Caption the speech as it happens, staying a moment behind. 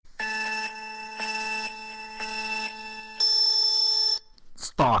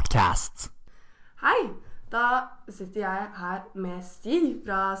Startcast. Hei, da sitter jeg her med Stig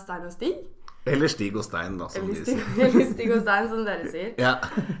fra Stein og Stig. Eller Stig og Stein da, som de sier. Eller Stig og Stein, som dere sier. Ja.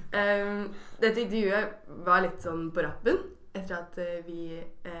 Dette intervjuet var litt sånn på rappen, etter at jeg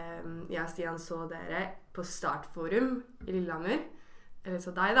og Stian så dere på Startforum i Lillehammer. Eller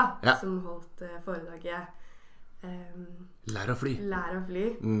så deg da, Ja. som holdt foredraget Lær å fly. Lær å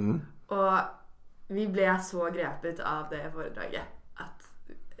fly. Og vi ble så grepet av det foredraget at,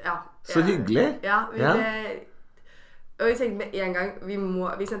 ja. Så hyggelig. Ja, vi Ja. ble... Og vi tenkte med en gang,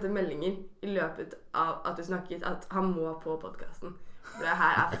 vi sendte meldinger i løpet av at du snakket, at han må på podcasten. For det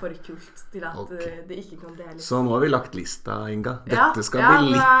her for kult til at Ok. det ikke kan deles. Så nå har vi lagt lista, Inga. Ja, Dette skal ja,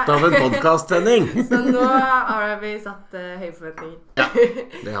 bli litt av en podcast-sending. Så nå har vi satt høye forventninger. Ja,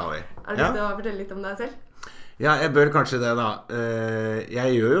 det har vi. Har du lyst til å fortelle litt om deg selv? Ja, jeg bør kanskje det da.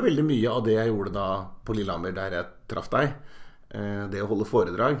 Jeg gjør jo veldig mye av det jeg gjorde da på Lillehammer, der jeg traff deg. Det å holde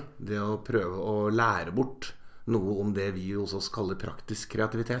foredrag, det å prøve å lære bort noe om det vi hos oss kaller praktisk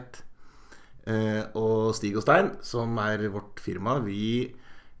kreativitet. Og Stig og Stein, som er vårt firma, vi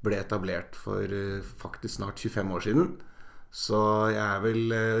ble etablert for faktisk snart 25 år siden. Så jeg er vel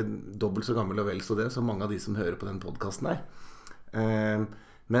dobbelt så gammel og vel så det som mange av de som hører på den podcasten her.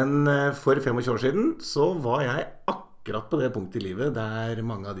 Men for 25 år siden så var jeg akkurat på det punktet i livet der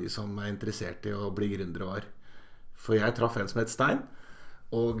mange av de som er interessert i å bli gründere var. For jeg traff en som het Stein,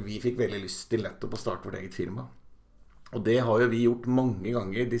 og vi fikk veldig lyst til nettopp å starte vårt eget firma. Og det har jo vi gjort mange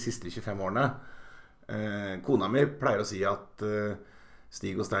ganger de siste 25 årene. Kona mi pleier å si at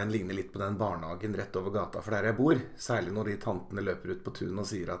Stig og Stein ligner litt på den barnehagen rett over gata for der jeg bor. Særlig når de tantene løper ut på tun og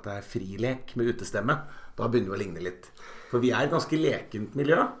sier at det er frilek med utestemme. Da begynner det å ligne litt. For vi er et ganske lekent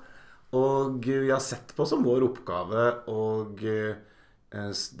miljø, og vi har sett på som vår oppgave å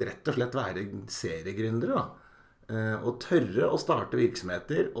rett og slett være seriegründere da. Og tørre å starte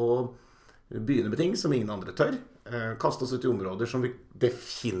virksomheter og begynne med ting som ingen andre tør. Kaste oss ut i områder som vi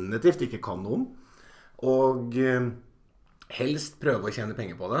definitivt ikke kan noe om. Og helst prøve å tjene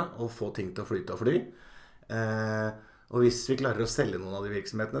penger på det og få ting til å flyte og fly. Og hvis vi klarer å selge noen av de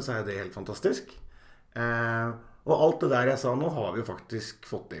virksomhetene, så er det helt fantastisk. Og alt det der jeg sa nå har vi jo faktisk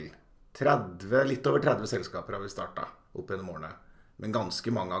fått til. Litt over 30 selskaper har vi startet opp gjennom årene. Men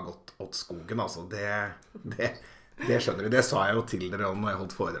ganske mange har gått åt skogen, altså. Det skjønner vi. Det sa jeg jo til dere når jeg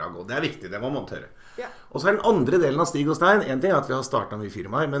holdt foredrag, og det er viktig, det må man tørre. Ja. Og så er den andre delen av Stig og Stein, en ting er at vi har startet mye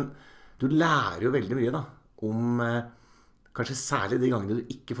firmaer, men du lærer jo veldig mye da, om kanskje særlig de gangene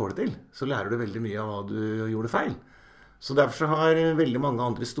du ikke får det til, så lærer du veldig mye av hva du gjorde feil. Så derfor så har veldig mange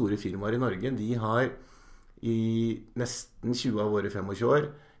andre store firmaer i Norge, de har i nesten 20 av våre 25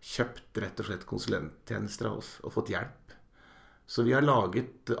 år kjøpt rett og slett konsulenttjenester av oss og fått hjelp. Så vi har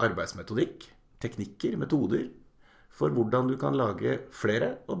laget arbeidsmetodikk, teknikker, metoder for hvordan du kan lage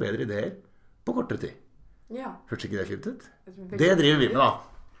flere og bedre ideer på kortere tid. Ja. Hørtes ikke det fint ut? Det driver vi med da.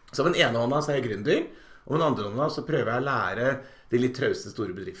 Så med den ene hånda så er jeg gründer, og med den andre hånda så prøver jeg å lære de litt trauste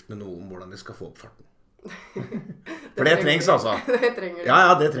store bedriftene noe om hvordan de skal få opp farten. For det trengs altså. Det trenger de.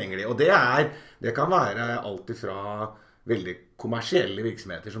 Ja, det trenger de. Og det kan være alt fra veldig kommersielle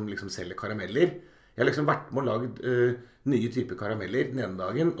virksomheter som liksom selger karameller. Jeg har liksom vært med og laget nye typer karameller den ene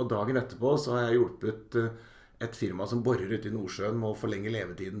dagen, og dagen etterpå så har jeg hjulpet et firma som borer ute i Nordsjøen med å forlenge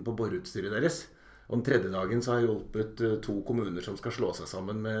levetiden på boreutstyret deres. Og den tredje dagen så har jeg hjulpet 2 kommuner som skal slå seg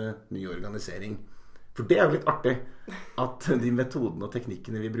sammen med ny organisering. For det er jo litt artig at de metodene og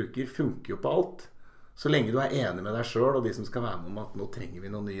teknikkene vi bruker funker jo på alt. Så lenge du er enig med deg selv og de som skal være med om at nå trenger vi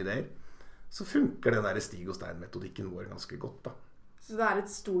noen nye ideer, så funker den der Stig og Stein-metodikken vår ganske godt da. Så det er et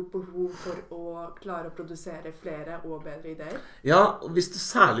stort behov for å klare å produsere flere og bedre ideer? Ja, og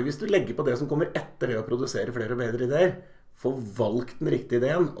særlig hvis du legger på det som kommer etter det å produsere flere og bedre ideer, få valgt den riktige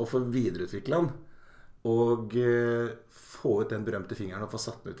ideen og få videreutvikle den, og få ut den berømte fingeren og få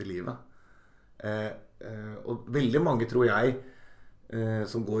satt den ut i livet. Og veldig mange, tror jeg,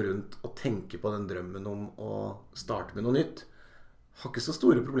 som går rundt og tenker på den drømmen om å starte med noe nytt, har ikke så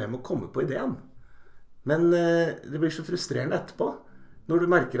store problemer med å komme på ideen. Men det blir så frustrerende etterpå. Når du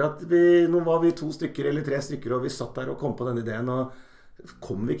merker at nå var vi 2 stykker eller 3 stykker, og vi satt der og kom på den ideen, og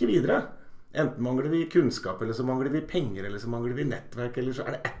kom vi ikke videre. Enten mangler vi kunnskap, eller så mangler vi penger, eller så mangler vi nettverk, eller så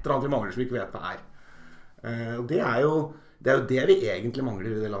er det et eller annet vi mangler som vi ikke vet hva er. Og det er jo det vi egentlig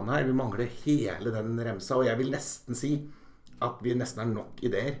mangler i det landet her. Vi mangler hele den remsa, og jeg vil nesten si at vi nesten er nok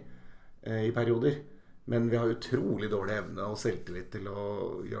ideer i perioder. Men vi har utrolig dårlig evne og selvtillit til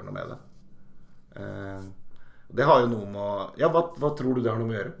å gjøre noe med det. Det har jo noe med å... Ja, hva tror du det har noe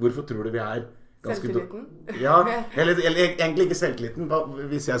med å gjøre? Hvorfor tror du vi er ganske... Selvtilliten? Ja, eller egentlig ikke selvtilliten.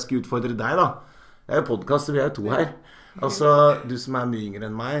 Hvis jeg skulle utfordre deg da, Det er jo podcast, så vi er jo 2 her. Altså, du som er mye yngre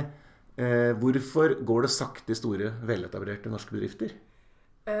enn meg, hvorfor går det sakte i store, veletablerte norske bedrifter?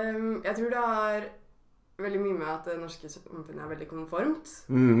 Jeg tror det har veldig mye med at det norske samfunnet er veldig konformt.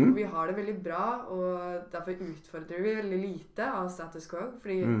 Vi har det veldig bra, og derfor utfordrer vi veldig lite av status quo,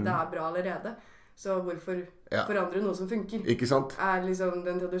 fordi det er bra allerede. Så hvorfor forandre noe som funker? Ikke sant? Er liksom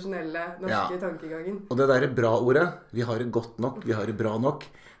den tradisjonelle norske tankegangen. Og det der bra-ordet, vi har det godt nok, vi har det bra nok,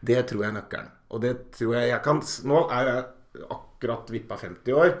 det tror jeg er nøkkelen. Og det tror jeg kan... Nå er jeg akkurat vippa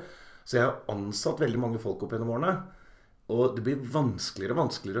 50 år, så jeg har ansatt veldig mange folk opp gjennom årene. Og det blir vanskeligere og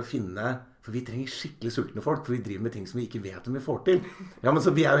vanskeligere å finne, for vi trenger skikkelig sultne folk, for vi driver med ting som vi ikke vet om vi får til. Ja, men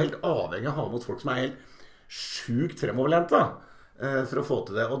så vi er jo helt avhengig av å ha mot folk som er helt sjukt fremoverlente, for å få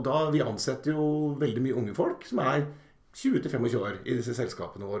til det. Og da, vi ansetter jo veldig mye unge folk, som er 20-25 år i disse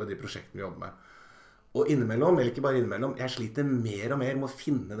selskapene våre, og de prosjektene vi jobber med. Og innimellom, eller ikke bare innimellom, jeg sliter mer og mer med å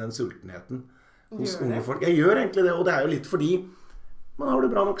finne den sultenheten hos unge folk. Jeg gjør egentlig det, og det er jo litt fordi man har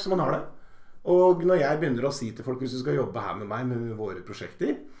det bra nok som man har det. Og når jeg begynner å si til folk, hvis du skal jobbe her med meg, med våre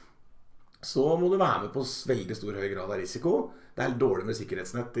prosjekter, så må du være med på veldig stor høy grad av risiko. Det er dårlig med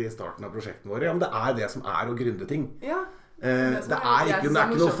sikkerhetsnett i starten av prosjektene våre. Ja, men det er det som er å gründe ting. Ja. Det er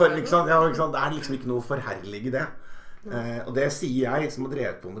liksom ikke noe forherlig i det. Og det sier jeg, som har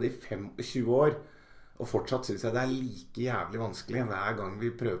drevet på med det i 25 år, og fortsatt synes jeg det er like jævlig vanskelig hver gang vi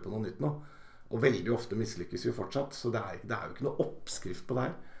prøver på noe nytt nå. Og veldig ofte mislykkes vi fortsatt, så det er jo ikke noe oppskrift på det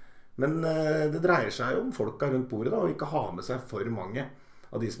her. Men det dreier seg jo om folka rundt bordet da, og ikke ha med seg for mange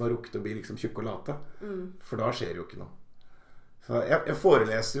av de som har rukket å bli liksom tjukke og late. For da skjer jo ikke noe. Så jeg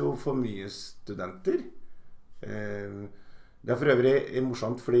foreleser jo for mye studenter. Det er for øvrig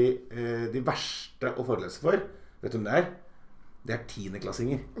morsomt, fordi de verste å forelese for, vet du om det er? Det er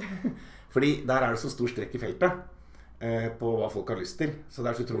 10.-klassinger. Fordi der er det så stor strekk i feltet på hva folk har lyst til. Så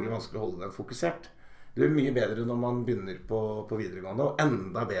det er så utrolig vanskelig å holde dem fokusert. Det blir mye bedre når man begynner på videregående, og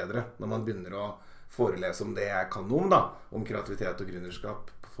enda bedre når man begynner å forelese om det jeg kan om, da, om kreativitet og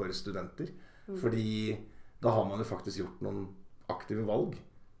gründerskap for studenter. Fordi da har man jo faktisk gjort noen aktive valg.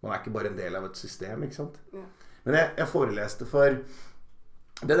 Man er ikke bare en del av et system, ikke sant? Ja. Men jeg foreleste for...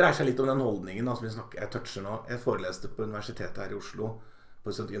 Det dreier seg litt om den holdningen da, som jeg toucher nå. Jeg foreleste på universitetet her i Oslo på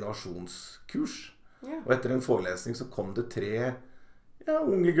et sånt innovasjonskurs. Ja. Og etter en forelesning så kom det 3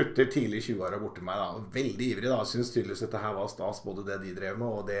 unge gutter tidlig i 20-åra bort til meg da. Veldig ivrig da. Synes tydeligvis at dette her var stas, både det de drev med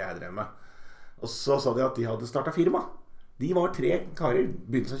og det jeg drev med. Og så sa de at de hadde startet firma. De var 3 karer,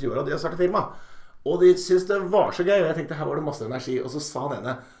 begynnelsen av 20-åra, og de hadde startet firma. Og de syntes det var så gøy, og jeg tenkte her var det masse energi. Og så sa den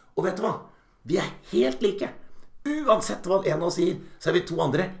ene, og vet du hva? Vi er helt like. Uansett hva en av oss sier, så er vi 2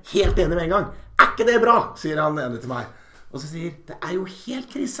 andre helt enige med en gang. Er ikke det bra? Sier han ene til meg. Og så sier, det er jo helt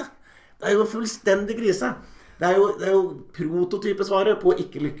krise. Det er jo fullstendig krise. Det er jo prototypesvaret på å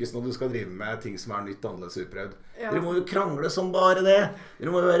ikke lykkes når du skal drive med ting som er nytt, annerledes utprøvd. Ja. Dere må jo krangle som bare det.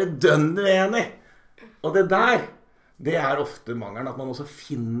 Dere må jo være dønn uenig. Og det der, det er ofte mangelen, at man også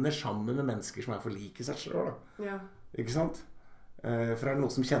finner sammen med mennesker som er for like seg selv. Ja. Ikke sant? For er det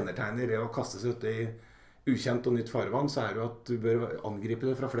noe som kjennetegner det å kaste seg ut i ukjent og nytt farvann, så er det jo at du bør angripe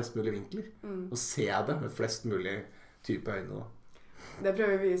det fra flest mulig vinkler. Og se det med flest mulig type øyne. Da. Det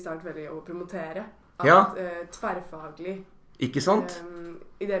prøver vi i start veldig å promotere. At tverrfaglig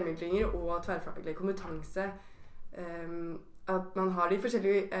idémyldringer og tverrfaglig kompetanse, at man har de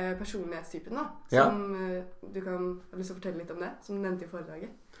forskjellige personlighetstypene som du kan ha lyst til å fortelle litt om det, som du nevnte i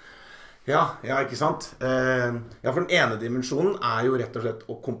foredraget. Ja, ikke sant? For den ene dimensjonen er jo rett og slett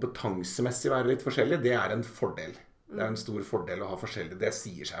å kompetansemessig være litt forskjellig. Det er en fordel. Det er en stor fordel å ha forskjellig. Det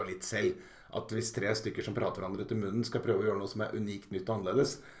sier seg jo litt selv. At hvis 3 stykker som prater hverandre til munnen skal prøve å gjøre noe som er unikt, nytt og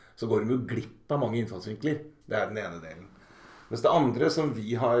annerledes, så går de jo glipp av mange innfallsvinkler. Det er den ene delen. Mens det andre som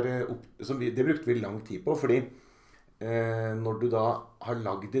det brukte vi lang tid på, fordi når du da har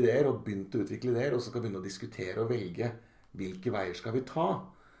lagd ideer og begynt å utvikle ideer, og så skal begynne å diskutere og velge hvilke veier skal vi ta,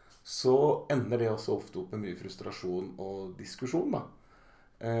 så ender det også ofte opp med mye frustrasjon og diskusjon da.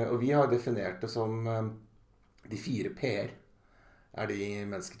 Og vi har definert det som de 4 P-er er de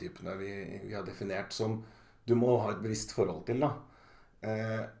mennesketypene vi har definert som du må ha et bevisst forhold til da.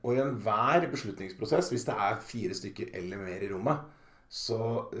 Og i enhver beslutningsprosess, hvis det er 4 stykker eller mer i rommet,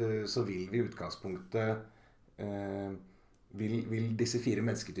 så vil vi i utgangspunktet vil disse 4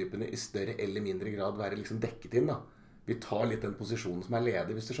 mennesketypene i større eller mindre grad være liksom dekket inn da. Vi tar litt den posisjonen som er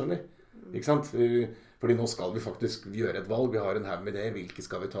ledig, hvis du skjønner. Ikke sant? Fordi nå skal vi faktisk gjøre et valg, vi har en haug med ideer, hvilke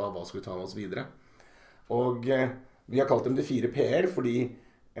skal vi ta, hva skal vi ta med oss videre. Og vi har kalt dem de 4 P-er fordi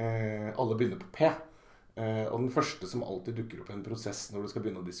alle begynner på P. Og den første som alltid dukker opp i en prosess når du skal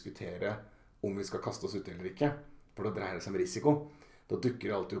begynne å diskutere om vi skal kaste oss ut eller ikke, for da dreier det seg om risiko, da dukker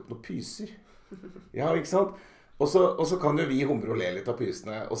det alltid opp noen pyser. Ja, ikke sant? Og så kan jo vi humre og le litt av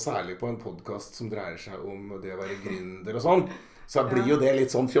pysene, og særlig på en podcast som dreier seg om det å være gründer og sånn, så blir jo det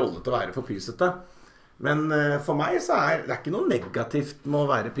litt sånn fjollete å være for pysete. Men for meg så det ikke noe negativt med å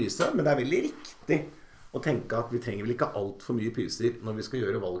være pyse, men det veldig riktig å tenke at vi trenger vel ikke alt for mye pyser når vi skal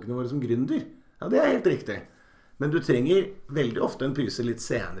gjøre valgene våre som gründer. Ja, det helt riktig. Men du trenger veldig ofte en pyse litt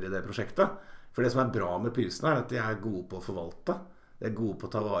senere i det prosjektet. For det som bra med pysene at de gode på å forvalte, de gode på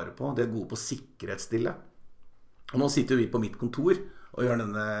å ta vare på, de gode på å sikkerhetsstille. Og nå sitter vi på mitt kontor og gjør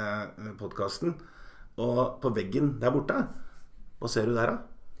denne podcasten, og på veggen der borte, hva ser du der da?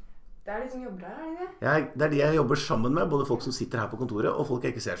 Det de som jobber her, det? Ja, det de jeg jobber sammen med, både folk som sitter her på kontoret, og folk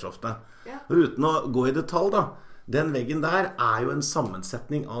jeg ikke ser så ofte. Ja. Og uten å gå i detalj da, den veggen der jo en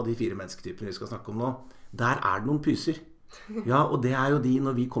sammensetning av de 4 mennesketypene vi skal snakke om nå. Der det noen pyser. Ja, og det jo de,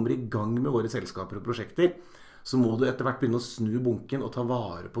 når vi kommer i gang med våre selskaper og prosjekter, så må du etter hvert begynne å snu bunken og ta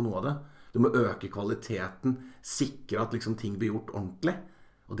vare på noe av det. Du må øke kvaliteten, sikre at liksom ting blir gjort ordentlig.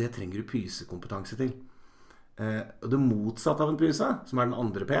 Og det trenger du pysekompetanse til. Og det motsatte av en pyse, som den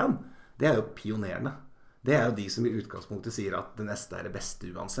andre P-en, det jo pionerene. Det jo de som i utgangspunktet sier at det neste det beste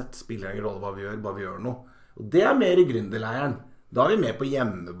uansett. Spiller ingen rolle hva vi gjør, bare vi gjør noe. Og det mer i gründerleiren. Da vi med på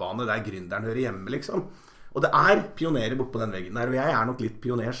hjemmebane, der gründeren hører hjemme, liksom. Og det pionerer bort på den veggen der, og jeg nok litt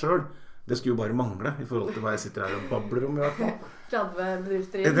pioner selv. Det skulle jo bare mangle i forhold til hva jeg sitter her og babler om i hvert fall. 30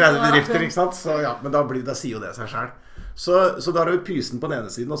 bedrifter. 30 bedrifter, ikke sant? Så ja, men da sier jo det seg selv. Så da har du pysen på den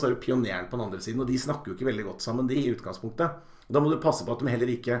ene siden, og så har du pioneren på den andre siden, og de snakker jo ikke veldig godt sammen, de i utgangspunktet. Og da må du passe på at de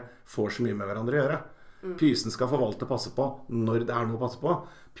heller ikke får så mye med hverandre å gjøre. Pysen skal forvalte og passe på når det noe å passe på.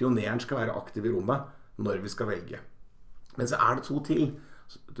 Pioneren skal være aktiv i rommet når vi skal velge. Men så det 2 til.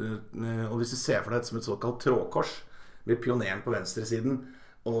 Og hvis du ser for deg som et såkalt trådkors, med pioneren på venstre siden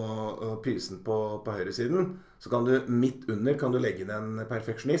og pysen på høyre siden, så kan du midt under kan du legge inn en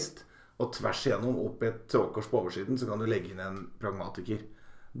perfeksjonist, og tvers igjennom opp i et trådkors på oversiden så kan du legge inn en pragmatiker.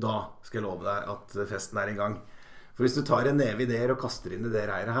 Da skal jeg love deg at festen i gang. For hvis du tar en neve ideer og kaster inn i det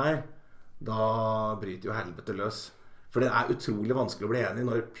reiret her, da bryter jo helvete løs. For det utrolig vanskelig å bli enig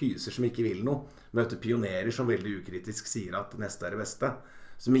når pyser som ikke vil noe, møter pionerer som veldig ukritisk sier at det neste det beste,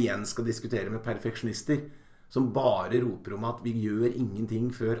 som igjen skal diskutere med perfeksjonister, som bare roper om at vi gjør ingenting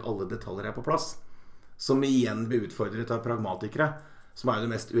før alle detaljer på plass, som igjen blir utfordret av pragmatikere, som det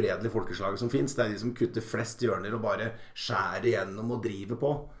mest uredelige folkeslaget som finnes. Det de som kutter flest hjørner og bare skjærer igjennom og driver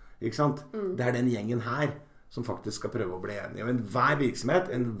på, ikke sant? Det den gjengen her som faktisk skal prøve å bli enige. Og enhver virksomhet,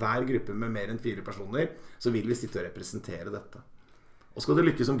 enhver gruppe med mer enn 4 personer, så vil vi sitte og representere dette. Og skal du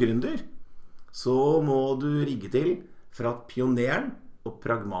lykkes som gründer, så må du rigge til for at pioneren og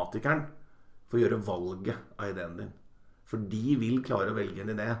pragmatikeren får gjøre valget av ideen din. For de vil klare å velge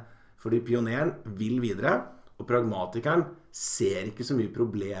en idé. Fordi pioneren vil videre, og pragmatikeren ser ikke så mye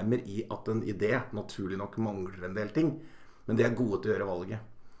problemer i at en idé naturlig nok mangler en del ting, men de gode til å gjøre valget.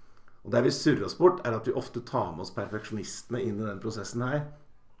 Og det vi surrer oss bort at vi ofte tar med oss perfeksjonistene inn i den prosessen her,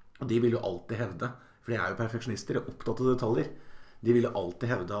 og de vil jo alltid hevde, for de jo perfeksjonister, de opptatt av detaljer, de vil jo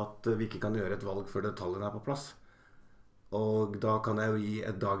alltid hevde at vi ikke kan gjøre et valg før detaljene på plass. Og da kan jeg jo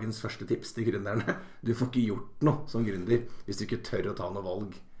gi dagens første tips til gründerne. Du får ikke gjort noe som gründer hvis du ikke tør å ta noe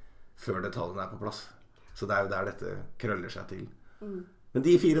valg før detaljene på plass. Så det jo der dette krøller seg til. Men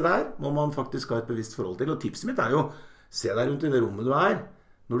de 4 der må man faktisk ha et bevisst forhold til. Og tipset mitt jo, se deg rundt i det rommet du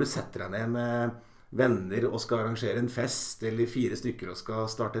når du setter deg ned med venner og skal arrangere en fest, eller 4 stykker og skal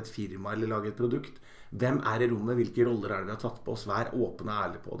starte et firma eller lage et produkt. Hvem i rommet? Hvilke roller det vi har tatt på oss? Vær åpen og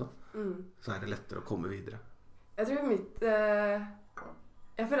ærlig på det. Så det lettere å komme videre. Jeg tror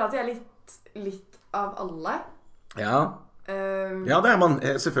jeg føler at jeg litt av alle. Ja. Ja, det man.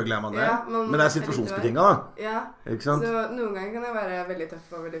 Selvfølgelig man det. Ja, men det situasjonsbetinget da. Ja. Ikke sant? Så noen ganger kan jeg være veldig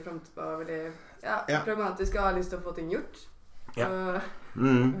tøff og veldig frempå og veldig pragmatisk og ha lyst til å få ting gjort. Og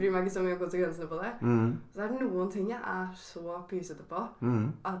bryr meg ikke så mye om konsekvensene på det. Så det noen ting jeg så pysete på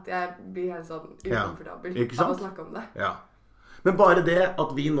at jeg blir helt sånn ukomfortabel av å snakke om det. Ja. Men bare det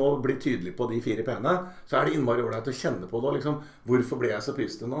at vi nå blir tydelige på de 4 P-ene, så det innmari ålreit å kjenne på det. Liksom, hvorfor ble jeg så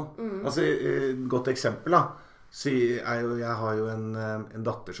pysete nå? Altså, et godt eksempel da. Jeg har jo en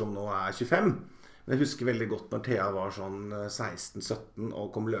datter som nå 25. Men jeg husker veldig godt når Thea var sånn 16-17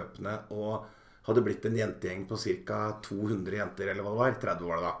 og kom løpende og hadde blitt en jentegjeng på ca. 200 jenter, eller hva det var, 30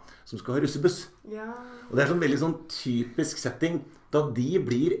 var det da, som skal ha russebuss. Ja. Og det sånn veldig sånn typisk setting da de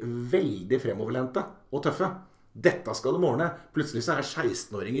blir veldig fremoverlente og tøffe. Dette skal de ordne. Plutselig så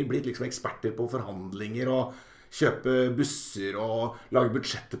 16-åringer blitt liksom eksperter på forhandlinger og kjøpe busser og lage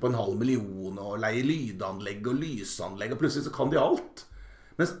budsjetter på 500 000 og leie lydanlegg og lysanlegg, og plutselig så kan de alt.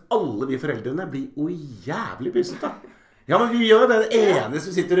 Mens alle vi foreldrene blir jo jævlig pysete. Ja, men vi gjør det. Det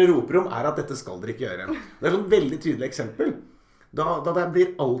eneste vi sitter og roper om at dette skal dere ikke gjøre. Det et sånn veldig tydelig eksempel. Da det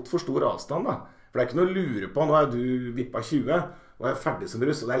blir alt for stor avstand da. For det ikke noe å lure på. Nå du vippa 20 og ferdig som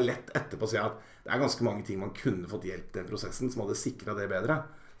russ. Og det lett etterpå å si at det ganske mange ting man kunne fått hjelp til den prosessen som hadde sikret det bedre.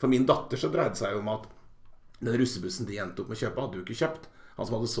 For min datter så dreide det seg jo om at den russebussen de endte opp med å kjøpe hadde jo ikke kjøpt. Han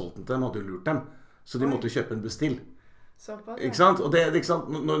som hadde solgt den til dem hadde jo lurt dem. Så de måtte jo kjøpe en buss til. Ikke sant? Og ikke sant?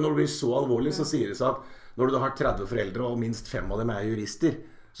 Når det blir så alvorlig så sier det seg at når du da har 30 foreldre og minst 5 av dem jurister,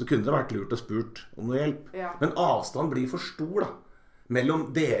 så kunne det vært lurt og spurt om noe hjelp. Men avstand blir for stor da,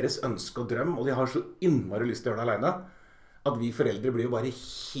 mellom deres ønske og drøm, og de har så innmari lyst til å gjøre det alene, at vi foreldre blir jo bare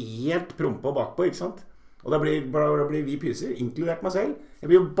helt prompe og bakpå, ikke sant? Og da blir vi pyser, inkludert meg selv. Jeg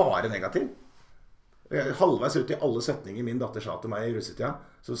blir jo bare negativ. Halvveis ut i alle setninger min datter sa til meg i russetida,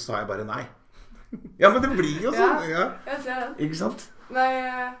 så sa jeg bare nei. Ja, men det blir jo sånn. Ja, jeg ser det. Ikke sant? Nei,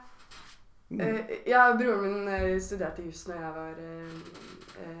 broren min studerte just når jeg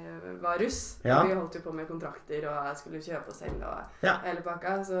var russ. Vi holdt jo på med kontrakter, og jeg skulle kjøpe oss selv og hele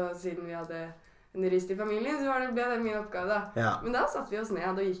pakka. Så siden vi hadde en jurist i familien, så ble det min oppgave da. Men da satt vi oss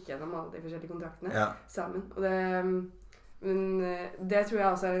ned og gikk gjennom alle de forskjellige kontraktene sammen. Og det tror jeg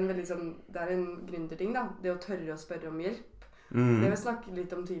også en veldig sånn, det en gründerting da. Det å tørre å spørre om hjelp. Det vi snakket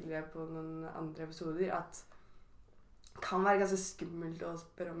litt om tidligere på noen andre episoder, at det kan være ganske skummelt å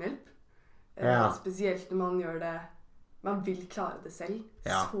spørre om hjelp. Spesielt når man gjør det, man vil klare det selv,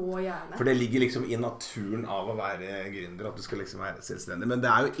 så gjerne. For det ligger liksom i naturen av å være gründer, at du skal liksom være selvstendig. Men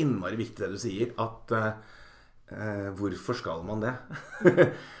det jo innmari viktig det du sier, at hvorfor skal man det?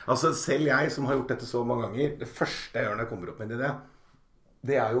 Altså selv jeg som har gjort dette så mange ganger, det første jeg gjør når jeg kommer opp med en idé,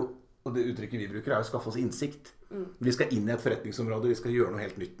 det jo, og det uttrykket vi bruker, å skaffe oss innsikt. Vi skal inn i et forretningsområde, vi skal gjøre noe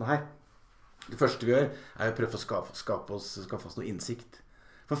helt nytt nå her. Det første vi gjør å prøve å skaffe oss noe innsikt.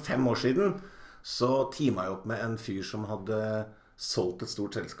 For 5 år siden så teamet jeg opp med en fyr som hadde solgt et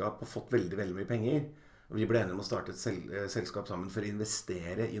stort selskap og fått veldig, veldig mye penger. Og vi ble enige om å starte et selskap sammen for å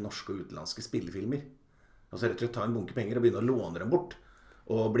investere i norske og utenlandske spillefilmer. Altså rett og slett ta en bunke penger og begynne å låne dem bort.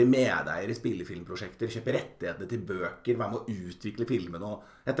 Og bli medeier i spillefilmprosjekter, kjøpe rettighetene til bøker, være med å utvikle filmene.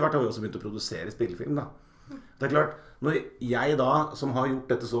 Og etter hvert har vi også begynt å produsere spillefilm da. Det klart, når jeg da, som har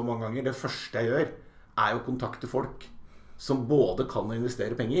gjort dette så mange ganger, det første jeg gjør, jo å kontakte folk som både kan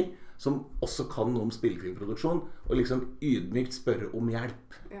investere penger, som også kan noe om spillefilmproduksjon, og liksom ydmykt spørre om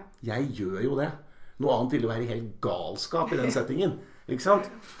hjelp. Jeg gjør jo det. Noe annet ville jo være helt galskap i den settingen, ikke sant?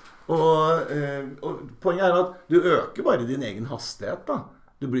 Og poenget at du øker bare din egen hastighet da.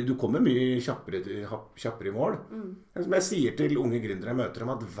 Du kommer mye kjappere i mål. Som jeg sier til unge gründere jeg møter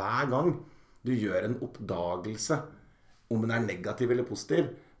dem, at hver gang du gjør en oppdagelse, om den negativ eller positiv,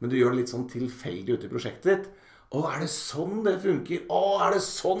 men du gjør det litt sånn tilfeldig ute i prosjektet ditt. Det sånn det funker? Det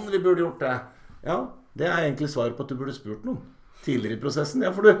sånn vi burde gjort det? Ja, det egentlig svaret på at du burde spurt noen tidligere i prosessen. Ja,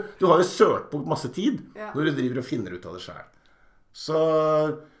 for du har jo søkt på masse tid når du driver og finner ut av det selv. Så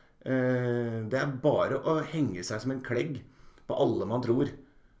det bare å henge seg som en klegg på alle man tror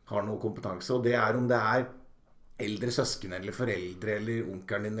har noe kompetanse, og det om det eldre søsken eller foreldre eller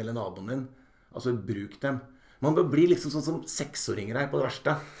onkelen din eller naboen din. Altså bruk dem. Man bør bli liksom sånn som 6-åringer her på det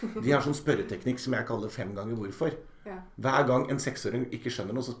verste. De har sånn spørreteknikk som jeg kaller 5 ganger hvorfor. Hver gang en 6-åring ikke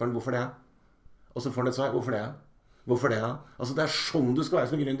skjønner noe, så spør han hvorfor det og så får han et svar, hvorfor det hvorfor det Altså det sånn du skal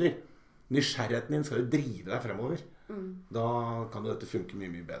være som gründer. Nysgjerrigheten din skal jo drive deg fremover. Da kan jo dette funke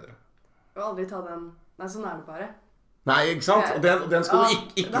mye, mye bedre. Og aldri ta den, nei sånn det bare. Nei, ikke sant? Og den skal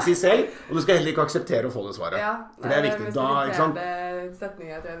du ikke si selv, og du skal heller ikke akseptere å få det svaret. For det viktig. Da, ikke sant?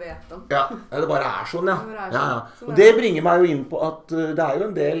 Setninger jeg tror jeg vet om. Ja, det bare sånn, Og det bringer meg jo inn på at det jo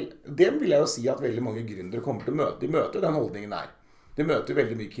en del, det vil jeg jo si at veldig mange gründere kommer til å møte. De møter den holdningen der. De møter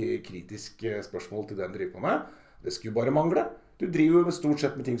veldig mye kritiske spørsmål til den de driver på med. Det skulle bare mangle. Du driver jo stort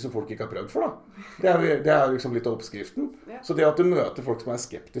sett med ting som folk ikke har prøvd for da. Det jo liksom litt av oppskriften. Så det at du møter folk som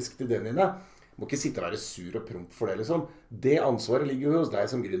skeptiske til den dine, må ikke sitte og være sur og promp for det liksom. Det ansvaret ligger jo hos deg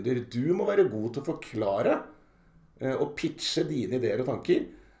som gründer. Du må være god til å forklare og pitche dine ideer og tanker.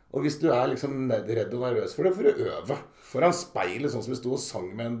 Og hvis du liksom redd og nervøs for det, for å øve. Foran speilet, sånn som vi stod og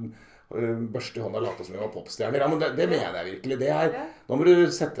sang med en børste i hånda og late som vi var popstjerner. Ja, men det mener jeg virkelig. Da må du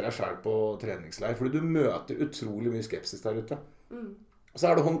sette deg selv på treningsleir, fordi du møter utrolig mye skepsis der ute. Så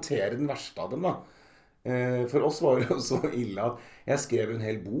det å håndtere den verste av dem da. For oss var det jo så ille at jeg skrev en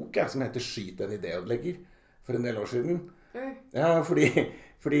hel bok som heter «Skyt en idéødelegger» for en del år siden. Ja, fordi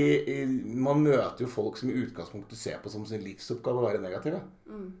man møter jo folk som i utgangspunktet ser på som sin livsoppgave å være negative.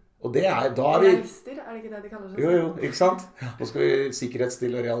 Og det da vi... Realister, det ikke det de kaller seg? Jo, ikke sant? Nå skal vi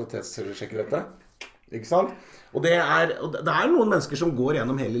sikkerhetsstille og realitetssjekke dette. Ikke sant? Og det er noen mennesker som går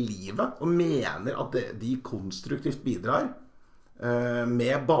gjennom hele livet og mener at de konstruktivt bidrar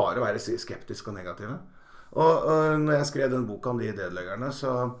med bare å være skeptisk og negative. Og når jeg skrev den boka om de idéødeleggerne,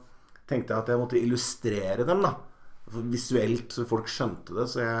 så tenkte jeg at jeg måtte illustrere dem da, visuelt, så folk skjønte det.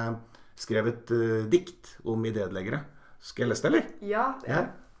 Så jeg skrev et dikt om idéødeleggere. Skal jeg lese det, eller? Ja.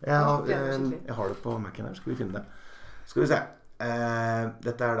 Jeg har det på Mac'en her, skal vi finne det. Skal vi se.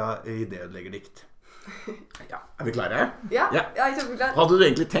 Dette er da idéødeleggerdikt. Ja, er vi klare? Ja, jeg er kjempeklar. Hadde du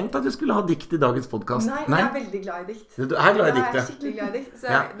egentlig tenkt at du skulle ha dikt i dagens podcast? Nei, jeg er veldig glad i dikt. Du er glad i dikt, ja? Jeg er skikkelig glad i dikt. Så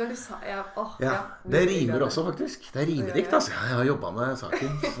når du sa... det rimer også, faktisk. Det er rimedikt, altså. Jeg har jobbet med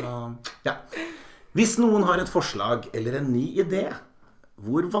saken. Så, ja. Hvis noen har et forslag eller en ny idé,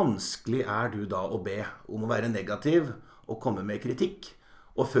 hvor vanskelig er du da å be om å være negativ og komme med kritikk?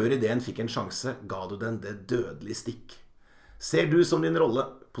 Og før ideen fikk en sjanse, ga du den det dødelige stikk. Ser du som din rolle,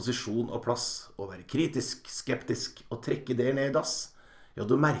 posisjon og plass, å være kritisk, skeptisk og trekke ideer ned i dass, ja,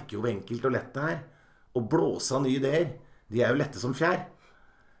 du merker jo hvor enkelt og lett det er. Å blåse av nye ideer, de er jo lette som fjær.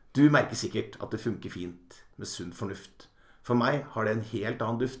 Du merker sikkert at det funker fint med sunn fornuft. For meg har det en helt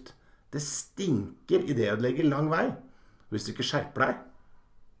annen duft. Det stinker idéødelegger lang vei. Hvis du ikke skjerper deg,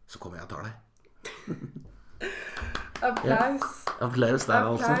 så kommer jeg og tar deg. Applaus. Applaus der,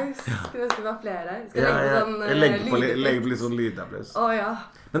 altså. Applaus. Skulle ønske det var flere. Skal legge på litt sånn lydapplaus. Ja.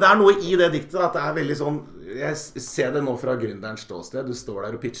 Men det er noe i det diktet at det er veldig sånn, jeg ser det nå fra gründerens ståsted, du står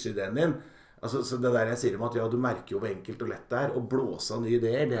der og pitcher ideen din. Altså, så det der jeg sier om at du merker jo hvor enkelt og lett det er, å blåse av nye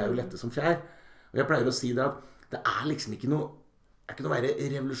ideer, det er jo lette som fjær. Og jeg pleier å si det at det er liksom ikke noe mer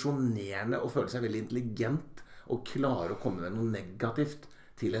revolusjonerende å føle seg veldig intelligent og klare å komme med noe negativt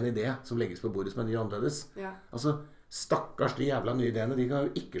til en idé som legges på bordet som er ny og annerledes. Ja. Altså, stakkars de jævla nye ideene, de har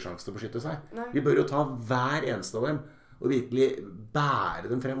jo ikke sjanse til å beskytte seg. Nei. Vi bør jo ta hver eneste av dem og virkelig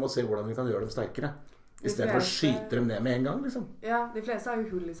bære dem frem og se hvordan vi kan gjøre dem sterkere. I stedet for å skyte dem ned med en gang, liksom. Ja, de fleste har jo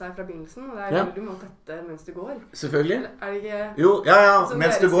hull i seg fra begynnelsen, og det er hull du må tette mens du går. Selvfølgelig. Er det ikke... Jo,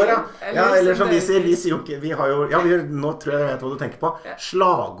 mens du går, ja. Eller som vi sier, jo ikke, nå tror jeg vet hva du tenker på. Ja.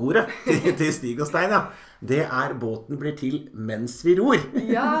 Slagordet til Stig og Stein, ja. Det er båten blir til mens vi ror.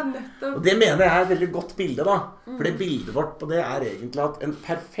 Ja, nettopp. Og det mener jeg er et veldig godt bilde da. For det bildet vårt på det er egentlig at en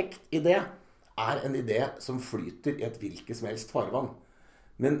perfekt idé er en idé som flyter i et hvilket som helst farvann.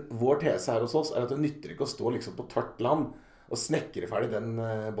 Men vår tese her hos oss er at det nytter ikke å stå liksom på tørt land og snekre ferdig den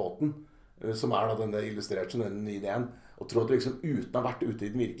båten, som er da denne illustrert som den nye ideen, og tro at du liksom uten å ha vært ute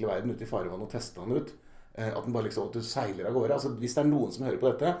i den virkelige verden, ute i farvann og testet den ut, at den bare liksom, at du seiler av gårde. Altså, hvis det er noen som hører på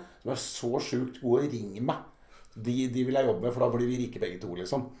dette, som er så sjukt gode, ring meg. De vil jeg jobbe med, for da blir vi rike begge to,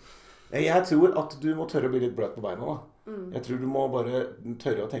 liksom. Jeg tror at du må tørre å bli litt bløt på beina, da. Jeg tror du må bare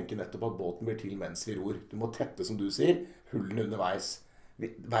tørre å tenke nettopp at båten blir til mens vi ror. Du må tette, som du sier, hullene underveis.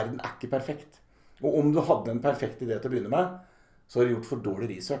 Verden er ikke perfekt. Og om du hadde en perfekt idé til å begynne med, så har du gjort for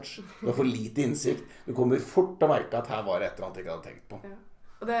dårlig research. Du har for lite innsikt. Du kommer fort til å merke at her var det et eller annet jeg ikke hadde tenkt på. Ja.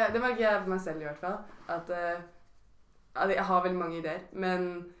 Og det merker jeg på meg selv i hvert fall, at jeg har veldig mange ideer, men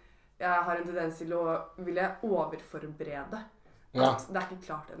jeg har en tendens til å ville overforberede. At det er ikke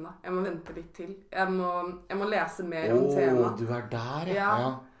klart ennå. Jeg må vente litt til. Jeg må lese mer om temaet. Du er der, ja.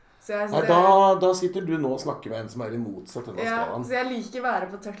 Så da sitter du nå og snakker med en som er i motsatt denne skalaen. Så jeg liker å være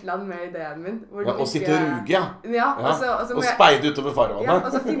på tørt land med ideen min. Og sitte og ruge, og speide utover farvannet. Ja,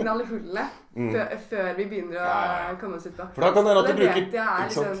 og så finne alle hullene før vi begynner å komme oss ut på. For da kan det hende at du bruker...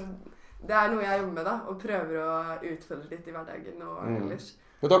 Det er noe jeg jobber med da, og prøver å utfordre litt i hverdagen og ellers.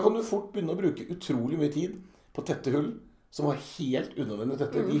 Men da kan du fort begynne å bruke utrolig mye tid på tette hull, som var helt unødvendig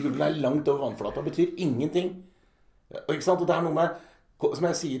tette. De hullene er langt over vannflata, betyr ingenting. Og ikke sant? Og det er noe med... Som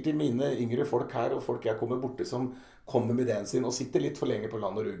jeg sier til mine yngre folk her, og folk jeg kommer borte som kommer med ideen sin og sitter litt for lenge på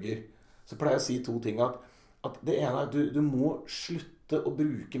land og ruger, så pleier jeg å si to ting. At det ene er at du må slutte å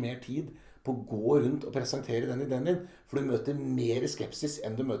bruke mer tid på å gå rundt og presentere den ideen din, for du møter mer skepsis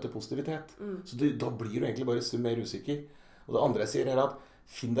enn du møter positivitet. Så da blir du egentlig bare mer usikker. Og det andre jeg sier er at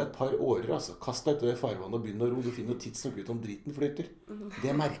finn deg et par årer, altså. Kast deg ut i farvannet og begynn å ro. Du finner jo tidsnok ut om driten flyter.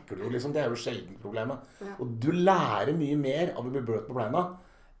 Det merker du jo liksom. Det er jo sjelden problemet. Ja. Og du lærer mye mer av å bli bløt på beina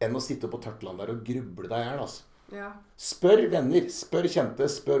enn å sitte på tørt land der og gruble deg her, altså. Ja. Spør venner, spør kjente,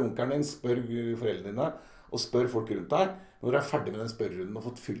 spør onkelen din, spør foreldrene dine, og spør folk rundt deg. Når du er ferdig med den spørrerunden og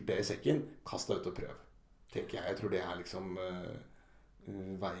fått fylt det i sekken, kast deg ut og prøv. Tenker jeg. Jeg tror det er liksom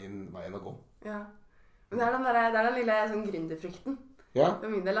veien å gå. Ja. Men det er den lille sånn gründerfrykten. Ja.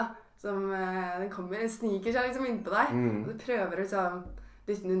 For min del da, som den sniker seg liksom inn på deg, og du prøver å liksom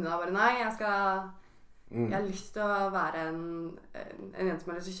dytte den unna, bare nei, jeg har lyst til å være en jente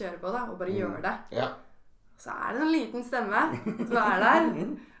som har lyst til å kjøre på da, og bare gjøre det. Ja. Så er det en liten stemme som er der,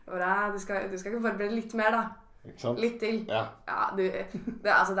 Du skal ikke forberede litt mer da. Litt til. Ja. Ja, det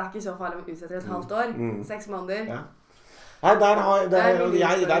er ikke så farlig å utsette et halvt år. 6 måneder. Ja. Nei,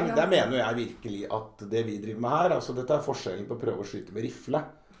 der mener jeg virkelig at det vi driver med her, altså dette er forskjellen på å prøve å skyte med rifle.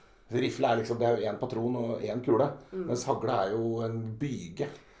 Rifle er liksom, det er jo en patron og en kule, mens hagle er jo en byge.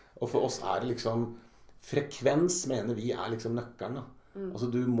 Og for oss er det liksom, frekvens mener vi er liksom nøkkelen da. Altså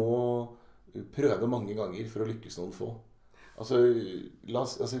du må prøve mange ganger for å lykkes noen få. Altså vi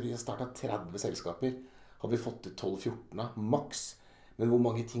har startet 30 selskaper, har vi fått til 12-14 maks. Men hvor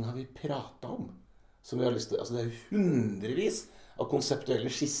mange ting har vi pratet om? Som vi har lyst til, altså det er jo hundrevis av konseptuelle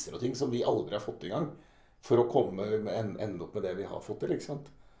skisser og ting som vi aldri har fått i gang for å ende opp med det vi har fått til, ikke sant?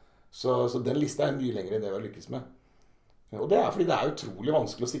 Så den lista er mye lengre enn det vi har lykkes med. Og det er fordi det er utrolig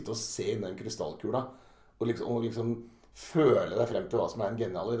vanskelig å sitte og se inn den krystallkula og liksom føle deg frem til hva som er en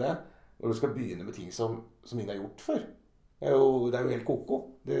genial idé når du skal begynne med ting som ingen har gjort før. Det er jo helt koko.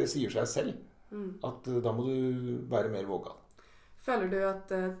 Det sier seg selv at da må du være mer vågal. Føler du at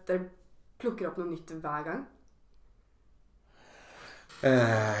dere plukker opp noe nytt hver gang?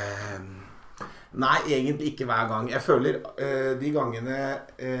 Nei, egentlig ikke hver gang. Jeg føler de gangene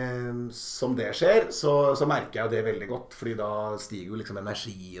som det skjer, så merker jeg det veldig godt, fordi da stiger jo liksom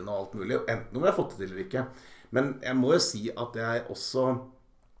energien og alt mulig, enten om jeg har fått det til eller ikke. Men jeg må jo si at jeg også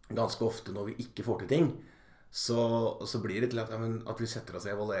ganske ofte når vi ikke får til ting, så blir det til at vi setter oss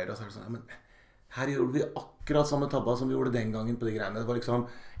og evaluerer, og så er det sånn, ja, men her gjorde vi akkurat samme tabba som vi gjorde den gangen på de greiene. Det var liksom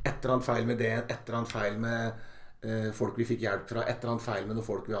et eller annet feil med det, et eller annet feil med folk vi fikk hjelp fra, et eller annet feil med noen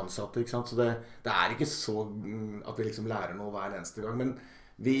folk vi ansatte, ikke sant? Så det er ikke så at vi liksom lærer noe hver eneste gang, men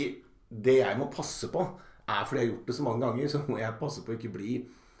det jeg må passe på, fordi jeg har gjort det så mange ganger, så må jeg passe på å ikke bli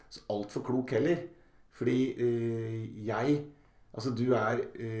alt for klok heller. Fordi du er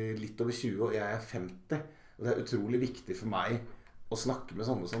litt over 20 og jeg er 50, og det er utrolig viktig for meg å snakke med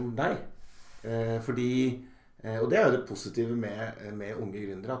sånne som deg. Og det er jo det positive med unge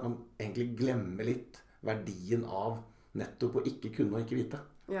gründere, at man egentlig glemmer litt verdien av nettopp å ikke kunne og ikke vite.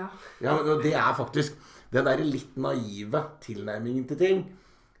 Ja. Ja, og det er faktisk den der litt naive tilnærmingen til ting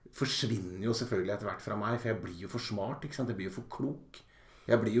forsvinner jo selvfølgelig etter hvert fra meg, for jeg blir jo for smart, ikke sant? Jeg blir jo for klok.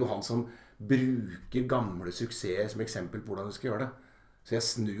 Jeg blir jo han som bruker gamle suksesser som eksempel på hvordan du skal gjøre det. Så jeg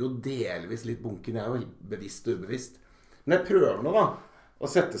snur jo delvis litt bunken, jeg er jo bevisst og ubevisst. Men jeg prøver nå da, å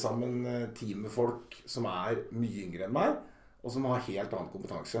sette sammen team med folk som er mye yngre enn meg, og som har helt annen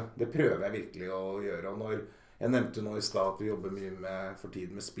kompetanse. Det prøver jeg virkelig å gjøre. Og når jeg nevnte nå i stad at vi jobber mye for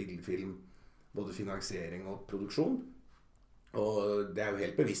tiden med spillfilm, både finansiering og produksjon. Og det er jo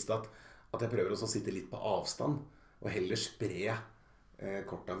helt bevisst at jeg prøver også å sitte litt på avstand, og heller spre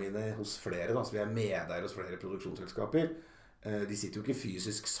kortene mine hos flere, da, så vi er med der hos flere produksjonsselskaper. De sitter jo ikke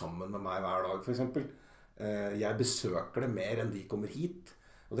fysisk sammen med meg hver dag, for eksempel. Jeg besøker det mer enn de kommer hit,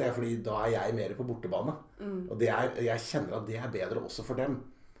 og det er fordi da er jeg mer på bortebane. Og jeg kjenner at det er bedre også for dem.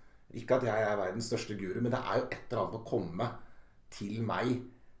 Ikke at jeg er verdens største guru, men det er jo et eller annet å komme til meg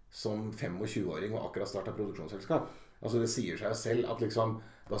som 25-åring og akkurat startet produksjonsselskap. Altså det sier seg jo selv at liksom,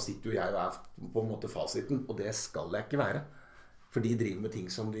 da sitter jo jeg og er på en måte fasiten, og det skal jeg ikke være. For de driver med ting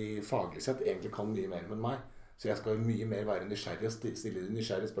som de faglig sett egentlig kan mye mer enn meg. Så jeg skal jo mye mer være nysgjerrig og stille de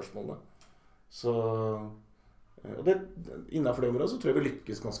nysgjerrige spørsmålene. Og innenfor det området så tror jeg vi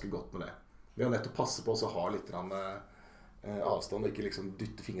lykkes ganske godt med det. Vi har nettopp passe på oss å ha litt avstand og ikke liksom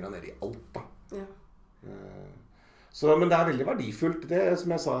dytte fingrene ned i alt da. Ja. Men det er veldig verdifullt, det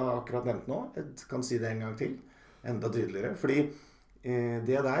som jeg sa akkurat nevnt nå. Jeg kan si det en gang til, enda tydeligere. Fordi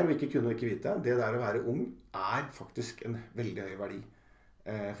det der å ikke kunne og ikke vite, det der å være ung, er faktisk en veldig høy verdi.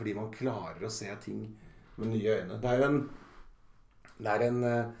 Fordi man klarer å se ting med nye øyne. Det er en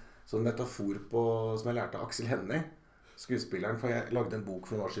sånn metafor som jeg lærte av Aksel Hennie, skuespilleren, for jeg lagde en bok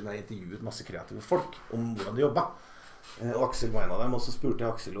for noen år siden, jeg intervjuet masse kreative folk om hvordan de jobbet. Og Aksel var en av dem, og så spurte jeg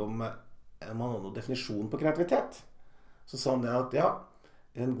Aksel om man hadde noen definisjon på kreativitet. Så sa han det at ja,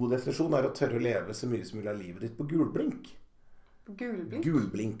 en god definisjon er å tørre å leve så mye som mulig av livet ditt på gulblink. Gulblink?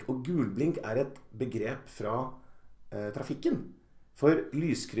 Gulblink. Og gulblink er et begrep fra trafikken. For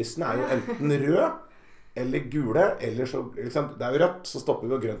lyskryssene er jo enten rød eller gule, eller så, liksom, det er jo rødt, så stopper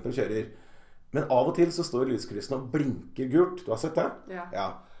vi og grønt når vi kjører. Men av og til så står lyskryssene og blinker gult. Du har sett det? Ja. Ja.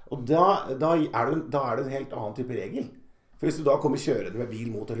 Og da er det en helt annen type regel. For hvis du da kommer kjørende med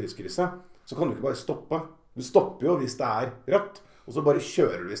bil mot det lyskrysset, så kan du ikke bare stoppe. Du stopper jo hvis det er rødt, og så bare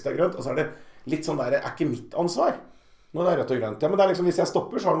kjører du hvis det er grønt. Og så er det litt sånn der, er ikke mitt ansvar når det er rødt og grønt. Ja, men det er liksom, hvis jeg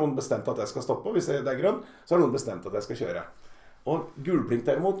stopper, så har noen bestemt at jeg skal stoppe. Og hvis det er grønt, så har noen bestemt at jeg skal kjøre. Og gulblink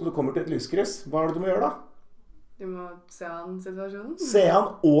derimot, når du kommer til et lyskryss, hva er det du må gjøre da? Du må se an situasjonen. Se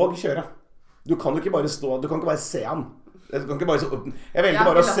an og kjøre. Du kan jo ikke bare stå, du kan ikke bare se an. Jeg kan ikke bare jeg velger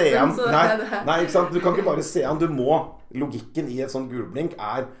bare å se han. Nei, ikke sant? Du kan ikke bare se han. Du må, logikken i et sånt gulblink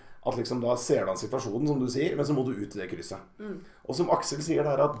at liksom da ser du an situasjonen, som du sier, men så må du ut i det krysset. Og som Aksel sier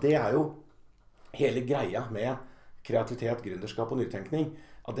der, at det jo hele greia med kreativitet, gründerskap og nytenkning,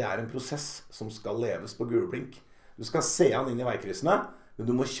 at det en prosess som skal leves på gulblink. Du skal se han inn i veikryssene, men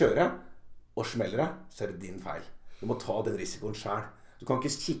du må kjøre, og smeller det, så det din feil. Du må ta den risikoen selv. Du kan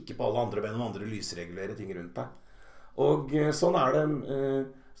ikke kikke på alle andre, noen andre lysregulere ting rundt deg. Og sånn det.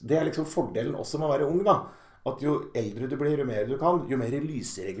 Det liksom fordelen også med å være ung, da. At jo eldre du blir, jo mer du kan, jo mer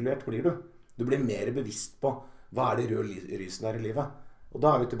lysregulert blir du. Du blir mer bevisst på hva det røde lysene i livet. Og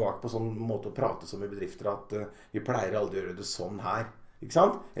da vi tilbake på sånn måte å prate som i bedrifter, at vi pleier aldri å gjøre det sånn her. Ikke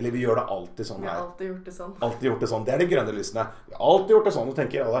sant? Eller vi gjør det alltid sånn her. Vi har alltid gjort det sånn. Alltid gjort det sånn. Det de grønne lysene. Vi har alltid gjort det sånn, og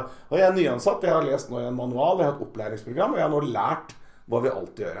tenker alle. Og jeg nyansatt, jeg har lest nå i en manual, jeg har et opplæringsprogram, og jeg har nå lært hva vi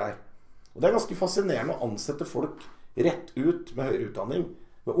alltid gjør her. Og det ganske fascinerende å ansette folk rett ut med høyere utdanning,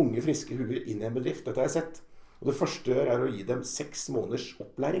 med unge, friske huer inn i en bedrift. Dette har jeg sett. Og det første jeg gjør å gi dem 6 måneders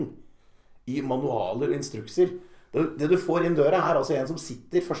opplæring i manualer og instrukser. Det du får inn døra altså en som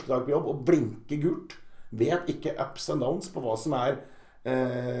sitter første dag på jobb og blinker gult, vet ikke ups and downs på hva som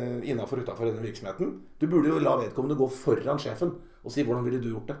innenfor og utenfor denne virksomheten. Du burde jo la vedkommende gå foran sjefen og si hvordan ville du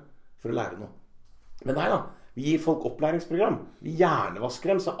gjort det for å lære noe. Men nei da, vi gir folk opplæringsprogram. Vi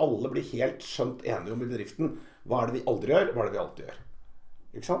hjernevasker dem så alle blir helt skjønt enige om i bedriften. Hva det vi aldri gjør, hva det vi alltid gjør.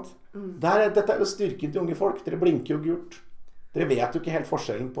 Ikke sant? Dette jo styrken til unge folk. Dere blinker jo gult. Dere vet jo ikke helt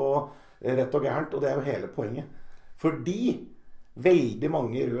forskjellen på rett og gærent, og det jo hele poenget. Fordi veldig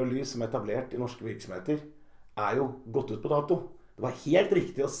mange røde lys som etablert i norske virksomheter jo gått ut på dato. Det var helt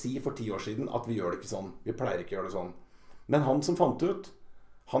riktig å si for 10 år siden at vi gjør det ikke sånn. Vi pleier ikke å gjøre det sånn. Men han som fant ut,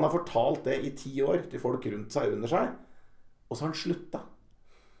 han har fortalt det i 10 år til folk rundt seg under seg, og så har han sluttet.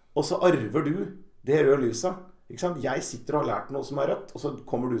 Og så arver du det røde lyset. Ikke sant? Jeg sitter og har lært noe som rødt, og så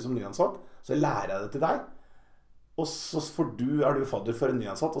kommer du som nyansatt, så lærer jeg det til deg. Og så du fadder for en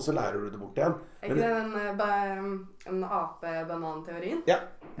nyansatt, og så lærer du det bort igjen. Ikke det en ape-banan-teorien? Ja,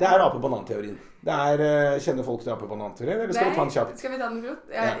 det ape-banan-teorien. Kjenner folk til ape-banan-teorien, eller skal vi ta den kjapt? Skal vi ta den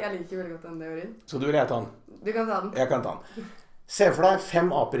kjapt? Jeg liker veldig godt den teorien. Så du vil jeg ta den? Du kan ta den. Jeg kan ta den. Se for deg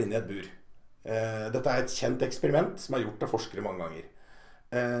 5 aper inn i et bur. Dette et kjent eksperiment som gjort av forskere mange ganger.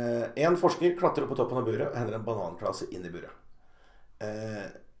 En forsker klatrer opp på toppen av buret og hender en bananklase inn i buret.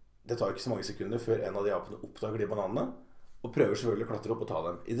 Det tar ikke så mange sekunder før en av de apene oppdager de bananene, og prøver selvfølgelig å klatre opp og ta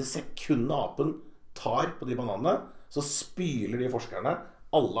dem. I det sekundet apen tar på de bananene, så spyler de forskerne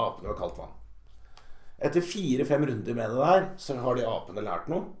alle apene ved kaldt vann. Etter 4-5 runder med det der, så har de apene lært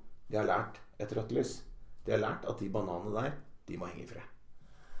noe. De har lært et rødt lys. De har lært at de bananene der, de må henge i fred.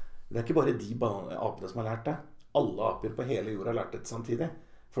 Det ikke bare de apene som har lært det. Alle aper på hele jorda har lært det samtidig.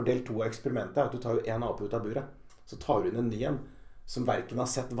 For del 2 av eksperimentet at du tar jo en ape ut av buret. Så tar du inn en ny en som hverken har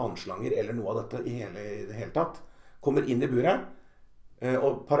sett vannslanger eller noe av dette i det hele tatt. Kommer inn i buret,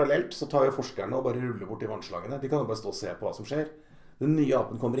 og parallelt så tar jo forskerne og bare ruller bort i vannslangene. De kan jo bare stå og se på hva som skjer. Den nye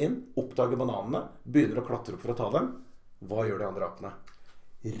apen kommer inn, oppdager bananene, begynner å klatre opp for å ta dem. Hva gjør de andre apene?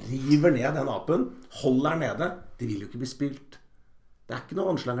 River ned den apen, holder den nede. De vil jo ikke bli spylt. Det ikke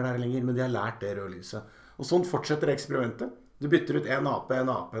noen vannslanger der lenger, men de har lært det røde lyset. Og sånn fortsetter eksperimentet. Du bytter ut en ape,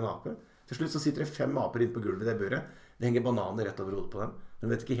 en ape, en ape. Til slutt så sitter det 5 aper inn på gulvet i det buret. Det henger bananer rett over hodet på dem. De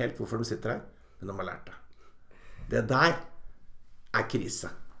vet ikke helt hvorfor de sitter her, men de har lært det. Det der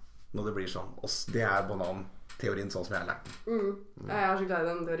krise når det blir sånn. Og det bananteorien sånn som jeg har lært den. Jeg er så glad i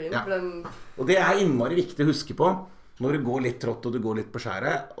den teorien. Ja. Og det innmari viktig å huske på når det går litt trått og du går litt på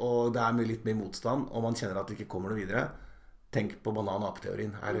skjæret, og det litt mye motstand, og man kjenner at det ikke kommer noe videre. Tenk på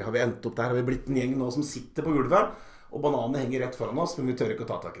banan-ape-teorien. Her har vi endt opp der. Har vi blitt en gjeng nå som sitter på gulvet, og bananene henger rett foran oss, men vi tør ikke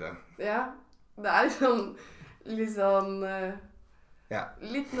å ta tak i det. Ja, det litt sånn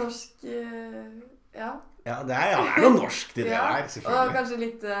litt norsk, ja. Ja, det noe norsk til det her, selvfølgelig. Og kanskje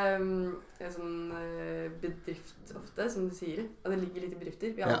litt sånn bedrift ofte, som du sier. Og det ligger litt i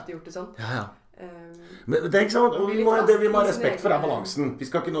bedrifter. Vi har alltid gjort det sånn. Ja. Men det sånn, det vi må ha respekt for balansen. Vi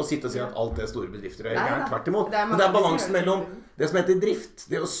skal ikke nå sitte og si at alt det store bedrifter gjør, tvert imot. Men det balansen mellom det som heter drift,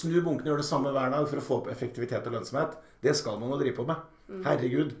 det å snu bunken og gjøre det samme hver dag for å få opp effektivitet og lønnsomhet, det skal man drive på med.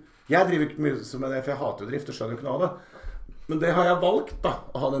 Herregud. Jeg driver ikke mye med det, for jeg hater jo drift og skjønner ikke noe av det. Men det har jeg valgt da,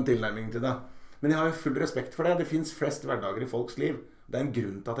 å ha den tilnærmingen til det. Men jeg har jo full respekt for det. Det finnes flest hverdager i folks liv. Det en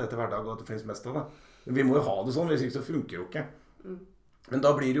grunn til at det heter hverdag og at det finnes mest av det. Men vi må jo ha det sånn, hvis ikke så funker jo ikke. Men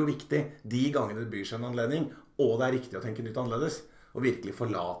da blir det jo viktig, de gangene det byr seg en anledning, og det riktig å tenke nytt annerledes, og virkelig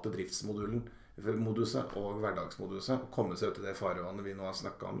forlate driftsmoduset og hverdagsmoduset, og komme seg ut til det farevannet vi nå har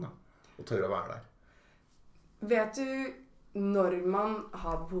snakket om, da, og tørre å være der. Vet du når man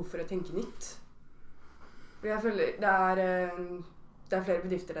har behov for å tenke nytt? For jeg føler det er flere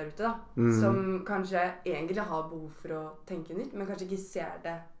bedrifter der ute da, som kanskje egentlig har behov for å tenke nytt, men kanskje ikke ser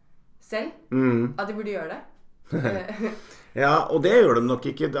det selv, at de burde gjøre det. Ja, og det gjør de nok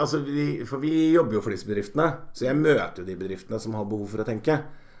ikke, altså, for vi jobber jo for disse bedriftene, så jeg møter jo de bedriftene som har behov for å tenke,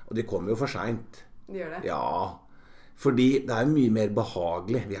 og de kommer jo for sent. De gjør det? Ja, fordi det er mye mer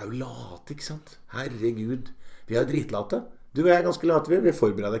behagelig. Vi er jo late, ikke sant? Herregud, vi er jo dritlate. Du og jeg er ganske late, vi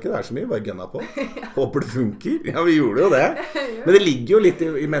forbereder ikke det her så mye, bare gønna på. Håper det funker. Ja, vi gjorde jo det. Men det ligger jo litt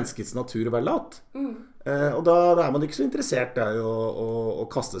i menneskets natur å være lat. Og da er man ikke så interessert i å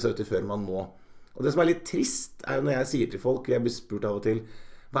kaste seg ut før man må. Og det som er litt trist er jo når jeg sier til folk, jeg blir spurt av og til,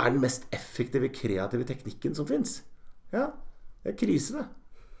 hva er den mest effektive, kreative teknikken som finnes? Ja, det er krise det.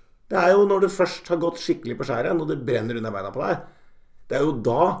 Det er jo når du først har gått skikkelig på skjæret, når det brenner under beina på deg. Det er jo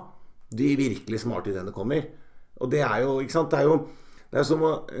da de virkelig smarte ideene kommer. Og det er jo, ikke sant, det er jo som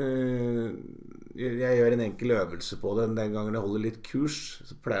å, jeg gjør en enkel øvelse på det, den gangen jeg holder litt kurs,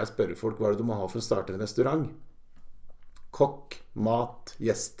 så pleier jeg å spørre folk, hva er det du må ha for å starte en restaurant? Kokk, mat,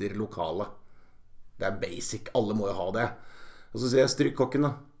 gjester, lokale. Det er basic, alle må jo ha det. Og så sier jeg, stryk kokken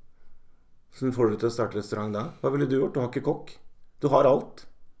da. Så får du til å starte restaurant da. Hva ville du gjort? Du har ikke kokk. Du har alt.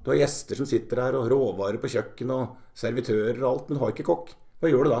 Du har gjester som sitter der, og råvarer på kjøkken, og servitører og alt, men du har ikke kokk.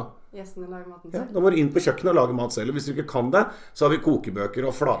 Hva gjør du da? Gjestene lager maten selv. Ja, da må du inn på kjøkkenet og lage mat selv. Og hvis du ikke kan det, så har vi kokebøker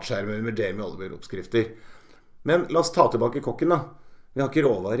og flatskjermer med Jamie Oliver-oppskrifter. Men la oss ta tilbake kokken da. Vi har ikke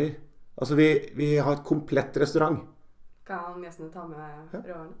råvarer. Altså, vi har et komplett restaurant. Kan gjestene ta med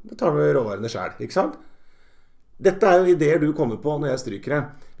råvarene? Da tar vi råvarene selv, ikke sant? Dette er jo ideer du kommer på når jeg stryker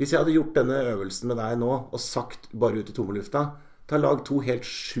det. Hvis jeg hadde gjort denne øvelsen med deg nå, og sagt bare ut i tomme lufta, ta lag 2 helt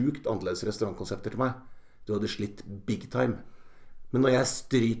sjukt annerledes restaurantkonsepter til meg. Du hadde slitt big time. Men når jeg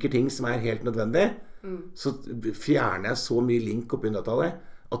stryker ting som er helt nødvendig, så fjerner jeg så mye link oppi nøtta av det,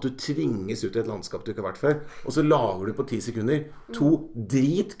 at du tvinges ut i et landskap du ikke har vært før, og så lager du på 10 sekunder 2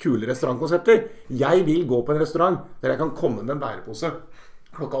 dritkule restaurantkonsepter. Jeg vil gå på en restaurant der jeg kan komme med en bærepose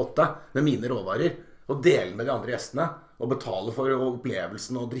klokka 8 med mine råvarer, og dele med de andre gjestene, og betale for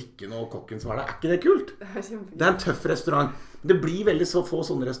opplevelsen og drikken og kokken som er der. Er ikke det kult? Det er en tøff restaurant. Det blir veldig så få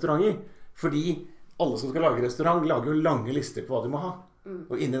sånne restauranter, fordi alle som skal lage restaurant lager jo lange lister på hva de må ha.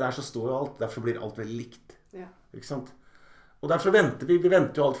 Og inni der så står jo alt, derfor blir alt veldig likt. Ja. Ikke sant? Og derfor venter vi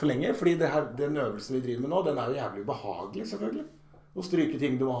venter jo alt for lenge, fordi den øvelsen vi driver med nå, den er jo jævlig ubehagelig selvfølgelig. Å stryke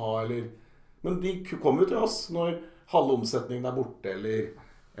ting du må ha, eller... Men de kommer jo til oss når halve omsetningen er borte, eller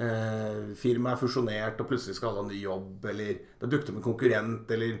firmaet er fusjonert, og plutselig skal alle ha ny jobb, eller det er dukket opp en konkurrent,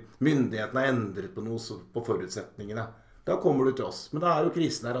 eller myndighetene har endret på noe på forutsetningene. Da kommer du til oss. Men da er jo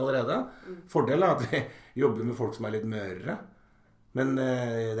krisen her allerede. Fordelen er at vi jobber med folk som er litt mørere. Men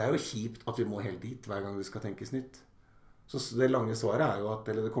det er jo kjipt at vi må helt dit hver gang vi skal tenkes nytt. Så det lange svaret er jo at,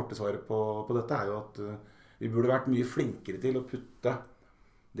 eller det korte svaret på dette er jo at vi burde vært mye flinkere til å putte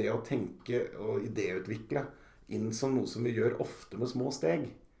det å tenke og idéutvikle inn som noe som vi gjør ofte med små steg.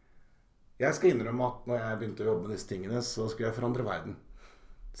 Jeg skal innrømme at når jeg begynte å jobbe med disse tingene, så skulle jeg forandre verden.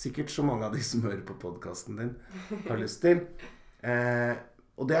 Sikkert så mange av de som hører på podcasten din har lyst til.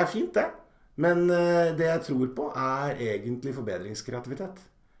 Og det er fint det. Men det jeg tror på er egentlig forbedringskreativitet.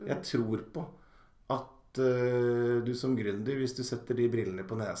 Jeg tror på at du som gründer, hvis du setter de brillene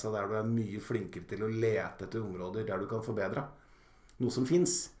på nesa der du er mye flinkere til å lete etter områder der du kan forbedre noe som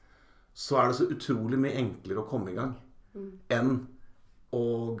finnes, så er det så utrolig mye enklere å komme i gang enn å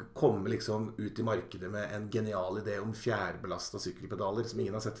komme liksom ut i markedet med en genial idé om fjærbelastet sykkelpedaler som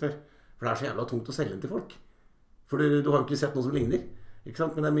ingen har sett før. For det er så jævla tungt å selge den til folk. For du har jo ikke sett noe som ligner. Ikke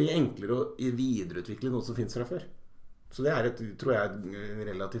sant? Men det er mye enklere å videreutvikle noe som finnes fra før. Så det er tror jeg, et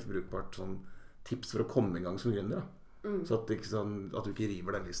relativt brukbart sånn, tips for å komme i gang som gründer. Så at du ikke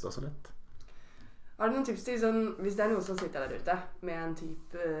river den lista så lett. Har du noen tips til, sånn, hvis det er noen som sitter der ute med en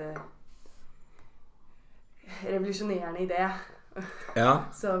type revolusjonerende idé,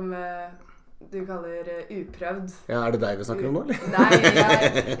 som du kaller uprøvd. Ja, er det deg vi snakker om nå, eller? Nei,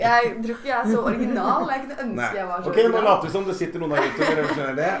 jeg tror ikke jeg er så original. Jeg kunne ønske jeg var så original. Ok, nå later vi som det sitter noen der ute og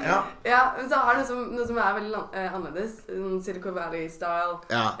revolusjonerer det. Ja, men så har du noe som er veldig annerledes. Silicon Valley-style.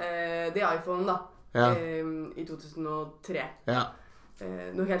 Det er iPhone da. I 2003.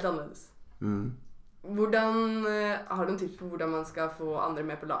 Noe helt annerledes. Har du en tips på hvordan man skal få andre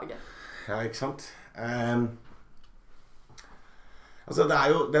med på laget? Ja, ikke sant? Altså det er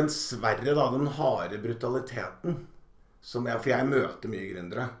jo dessverre da, den harde brutaliteten som for jeg møter mye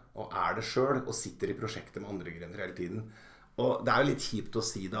gründere og er det selv og sitter i prosjekter med andre gründere hele tiden, og det er jo litt kjipt å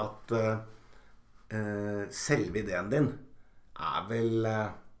si det at selve ideen din er vel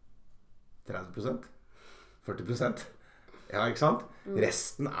 30%, 40%, ja, ikke sant?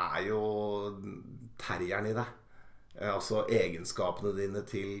 Resten er jo terrieren i deg. Altså egenskapene dine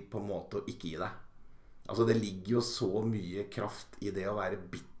til på en måte å ikke gi deg. Altså det ligger jo så mye kraft i det å være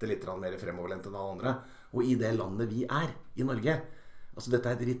bitte litt mer fremoverlent enn alle andre. Og i det landet vi i Norge. Altså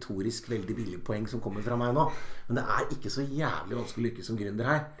dette et retorisk veldig billig poeng som kommer fra meg nå. Men det ikke så jævlig vanskelig å lykkes som gründer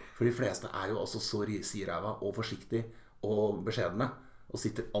her. For de fleste jo også så siræva og forsiktig og beskjedne. Og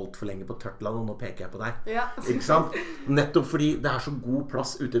sitter alt for lenge på tørt land, og nå peker jeg på deg. Ja. Ikke sant? Nettopp fordi det så god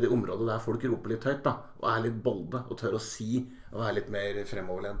plass ute i det området der folk roper litt høyt da, og litt bolde, og tør å si, og være litt mer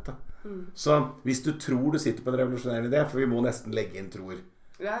fremoverlente. Så hvis du tror du sitter på en revolusjonerende idé, for vi må nesten legge inn tror.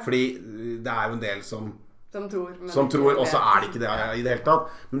 Ja. Fordi det jo en del som tror, og så det ikke det i det hele tatt.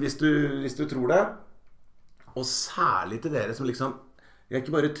 Men hvis du tror det, og særlig til dere som liksom, jeg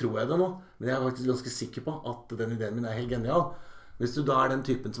ikke bare tror jeg det nå, men jeg faktisk ganske sikker på at den ideen min helt genial. Hvis du da den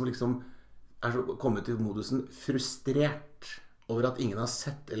typen som liksom så kommet til modusen frustrert over at ingen har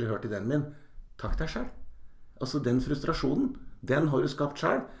sett eller hørt ideen min, takk deg selv. Altså den frustrasjonen, den har du skapt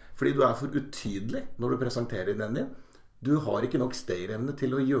selv, fordi du for utydelig når du presenterer ideen din. Du har ikke nok stayerevne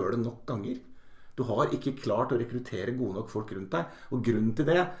til å gjøre det nok ganger. Du har ikke klart å rekruttere gode nok folk rundt deg, og grunnen til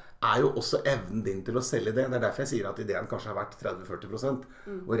det jo også evnen din til å selge det. Det derfor jeg sier at ideen kanskje har vært 30-40%,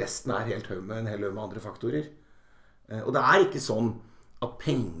 og resten helt høy med en hel høy med andre faktorer. Og det ikke sånn at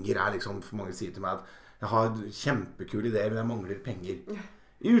penger liksom, for mange sier til meg at jeg har kjempekule ideer, men jeg mangler penger.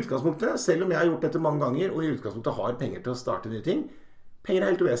 I utgangspunktet, selv om jeg har gjort dette mange ganger, og i utgangspunktet har penger til å starte nye ting, penger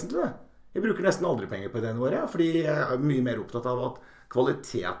helt uvesentlig det. Jeg bruker nesten aldri penger på ideene våre, fordi jeg mye mer opptatt av at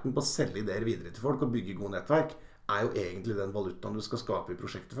kvaliteten på å selge ideer videre til folk og bygge gode nettverk jo egentlig den valutaen du skal skape i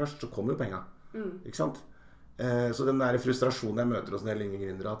prosjektet først, så kommer jo penger. Ikke sant? Så den der frustrasjonen jeg møter hos en del yngre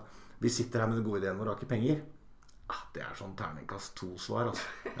gründere, at vi sitter her med den gode ideen vår og har ikke penger, det sånn terningkast 2-svar altså.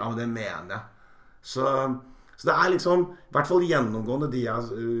 Ja, men det mener jeg. Så det liksom, i hvert fall gjennomgående de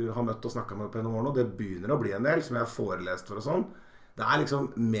jeg har møtt og snakket med på noen år nå, det begynner å bli en del som jeg har forelest for og sånn. Det liksom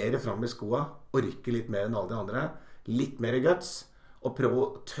mer frem i skoa, orke litt mer enn alle de andre, litt mer guts, og prøve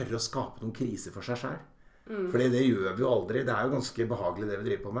å tørre å skape noen kriser for seg selv. Fordi det gjør vi jo aldri. Det jo ganske behagelig det vi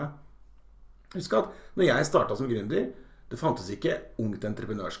driver på med. Husk at når jeg startet som gründer, det fantes ikke ungt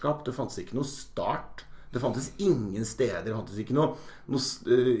entreprenørskap, det fantes ikke noe start, det fantes ingen steder, det fantes ikke noe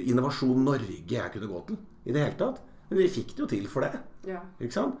Innovasjon Norge jeg kunne gå til i det hele tatt. Men vi fikk det jo til for det. Ja.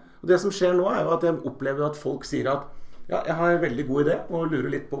 Ikke sant? Og det som skjer nå jo at jeg opplever at folk sier at ja, jeg har en veldig god idé, og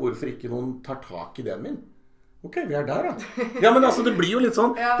lurer litt på hvorfor ikke noen tar tak i ideen min. Ok, vi der da. Ja, men altså, det blir jo litt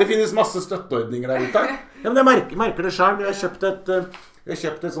sånn. Ja. Det finnes masse støtteordninger der ute. Ja, men jeg merker det selv. Jeg har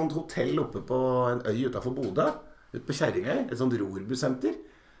kjøpt et sånt hotell oppe på en øy utenfor Bodø, ute på Kjerringøy, et sånt rorbusenter.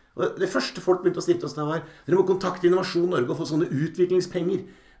 Og det første folk begynte å sitte oss der dere må kontakte Innovasjon Norge og få sånne utviklingspenger.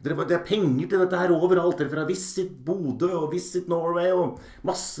 Det penger til dette her overalt. Dere fra Visit Bodø og Visit Norway og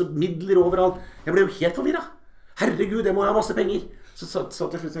masse midler overalt. Jeg ble jo helt forvirret. Herregud, jeg må ha masse penger. Så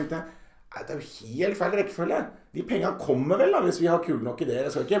til slutt tenkte jeg, det jo helt feil rekkefølge. De pengene kommer vel da, hvis vi har kule nok ideer.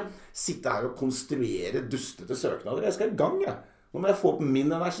 Jeg skal ikke sitte her og konstruere dustete søknader. Jeg skal i gang, jeg. Nå må jeg få opp min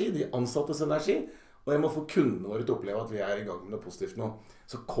energi, de ansattes energi, og jeg må få kundene våre til å oppleve at vi i gang med noe positivt nå.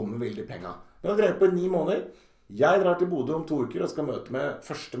 Så kommer veldig penger. Nå har jeg drevet på i 9 måneder. Jeg drar til Bodø om 2 uker og skal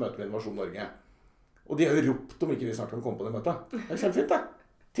første møte med Innovasjon Norge. Og de har jo ropt om ikke vi snart kan komme på det møtet. Det kjempefint, det.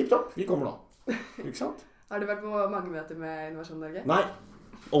 Tipp topp, vi kommer nå. Ikke sant? Har du vært på mange møter med Innovasjon Norge? Nei,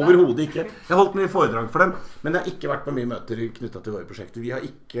 overhodet ikke. Jeg har holdt mye foredrag for dem, men jeg har ikke vært på mye møter knyttet til våre prosjekter. Vi har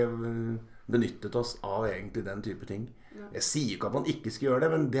ikke benyttet oss av egentlig den type ting. Ja. Jeg sier ikke at man ikke skal gjøre det,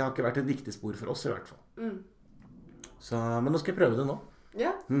 men det har ikke vært et viktig spor for oss i hvert fall. Så, men nå skal jeg prøve det nå.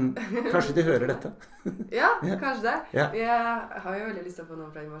 Ja. Kanskje de hører dette. Ja, kanskje det. Ja. Jeg har jo veldig lyst til å få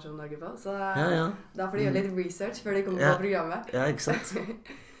noen fra Innovasjon Norge på, så da får de gjøre litt research før de kommer på programmet. Ja, ikke sant?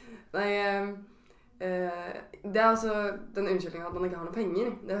 Nei, det altså den unnskyldningen at man ikke har noe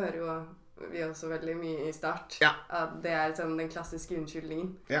penger. Det hører jo vi også veldig mye i start. Ja. At det liksom den klassiske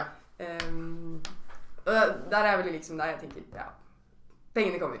unnskyldningen. Ja. Og der jeg veldig liksom der jeg tenker, ja,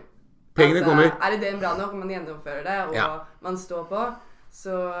 pengene kommer. Pengene kommer. Ideen bra nok, man gjennomfører det, og man står på.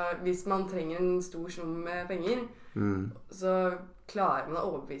 Så hvis man trenger en stor sum med penger, så klarer man å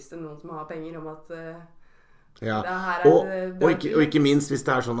overbevise noen som har penger om at ja. Og ikke minst hvis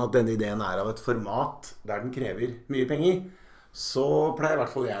det sånn at denne ideen av et format der den krever mye penger, så pleier i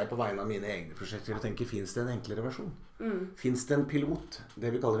hvert fall jeg på vegne av mine egne prosjekter å tenke, finnes det en enklere versjon? Finnes det en pilot, det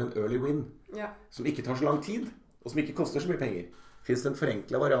vi kaller en early win, som ikke tar så lang tid, og som ikke koster så mye penger? Finnes det en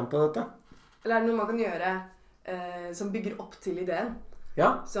forenklet variant av dette? Eller det noe man kan gjøre som bygger opp til ideen?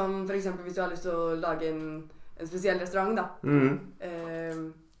 Ja. Som for eksempel hvis du har lyst til å lage en spesiell restaurant da.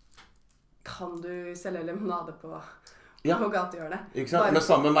 Kan du selge limonade på på gatehjørnet. Ikke sant? Med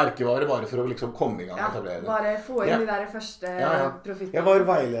samme merkevare, bare for å liksom komme i gang og etablere det. Bare få inn de der første profittene. Jeg var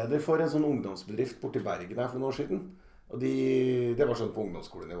veileder for en sånn ungdomsbedrift borte i Bergen her for noen år siden. Og det var sånn på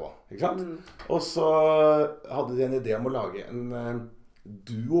ungdomsskolenivå, ikke sant? Og så hadde de en idé om å lage en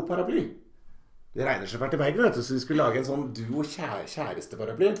duo-paraply. Det regner så fælt i Bergen, vet du, så de skulle lage en sånn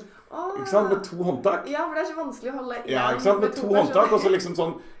duo-kjæreste-paraply. Ikke sant? Med 2 håndtak. Ja, for det er så vanskelig å holde igjen. Ja, ikke sant? Med 2 håndtak, og så liksom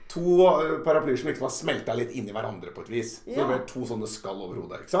sånn 2 paraplyer som liksom var smeltet litt inn i hverandre på et vis. Så det ble 2 sånne skall over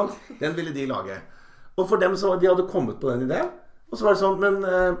hodet, ikke sant? Den ville de lage. Og for dem så, de hadde kommet på den ideen, og så var det sånn, men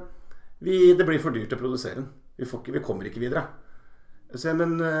det blir for dyrt å produsere den. Vi kommer ikke videre. Så,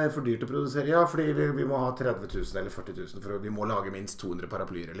 men for dyrt å produsere, ja, fordi vi må ha 30 000 eller 40 000, for vi må lage minst 200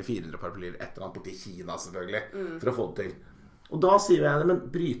 paraplyer, eller 400 paraplyer, et eller annet borti Kina selvfølgelig, for å få det til. Og da sier jeg, men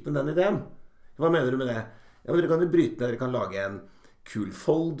bryt med den ideen. Hva mener du med det? Ja, men dere kan jo bryte med, dere kan lage en kul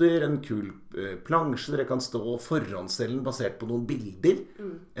folder, en kul plansje, dere kan stå og forhåndsstelle den basert på noen bilder.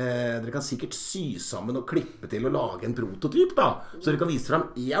 Dere kan sikkert sy sammen og klippe til og lage en prototyp da, så dere kan vise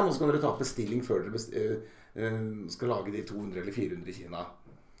frem igjen, og så kan dere ta bestilling før dere skal lage de 200 eller 400 i Kina.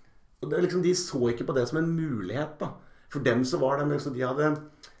 Og det liksom, de så ikke på det som en mulighet da. For dem så var det liksom,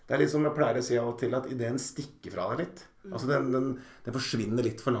 det litt som jeg pleier å si av og til, at ideen stikker fra deg litt. Altså den forsvinner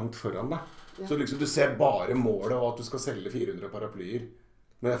litt for langt foran deg. Så liksom du ser bare målet og at du skal selge 400 paraplyer.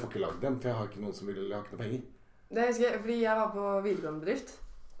 Men jeg får ikke lagd dem, for jeg har ikke noen som vil ha ikke noe penger. Det husker jeg, fordi jeg var på videregående bedrift.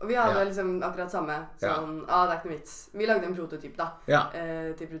 Og vi hadde liksom akkurat samme. Sånn, det er ikke noe vits. Vi lagde en prototyp da,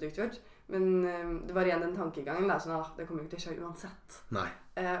 til produktet vårt. Men det var igjen den tankegangen da, sånn at det kommer ikke til å skje uansett. Nei.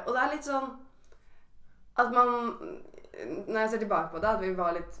 Og det er litt sånn at man, når jeg ser tilbake på det, at vi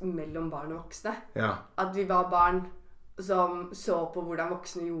var litt mellom barn og voksne. At vi var barn som så på hvordan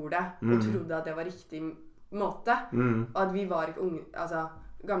voksne gjorde det, og trodde at det var riktig måte. Og at vi var ikke unge, altså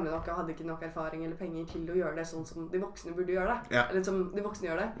gamle nok og hadde ikke nok erfaring eller penger til å gjøre det sånn som de voksne burde gjøre det. Eller som de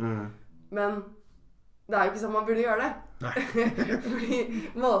voksne gjør det. Men det er jo ikke sånn man burde gjøre det. Fordi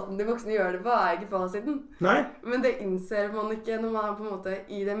måten de voksne gjør det på er ikke fasiten. Men det innser man ikke når man er på en måte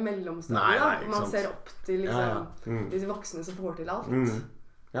i det mellomstadiet. Man ser opp til liksom, disse voksne som får til alt.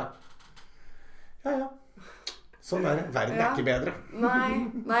 Ja. Sånn er det. Verden er ikke bedre.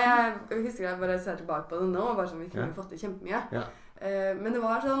 Nei, jeg husker jeg bare ser tilbake på det nå, bare sånn vi kunne fått til kjempemye. Men det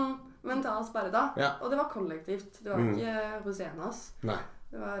var sånn mental sperre da, og det var kollektivt. Det var ikke hos en av oss.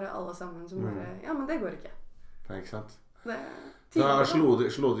 Det var alle sammen som bare, ja, men det går ikke. Nei, ikke sant? Da slo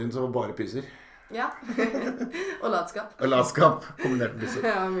du inn så bare pyser. Ja, og latskap. Og latskap, kombinert med pyser.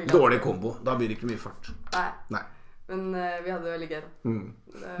 Dårlig kombo, da blir det ikke mye fart. Nei. Men vi hadde det veldig gøy da.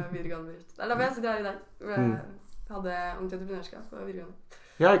 Videregående bedrift. Det er derfor jeg sitter her i dag. Jeg hadde ungt entreprenørskap på videregående.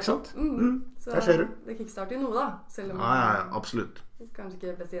 Ja, ikke sant? Der ser du. Det kickstarter jo noe da, selv om absolutt. Kanskje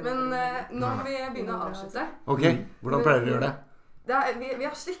ikke best igjen. Men nå må vi begynne å avslutte. Ok, hvordan pleier dere å gjøre det? Vi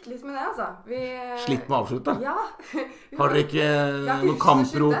har slitt litt med det, altså. Slitt med å avslutte? Ja. Har dere ikke noe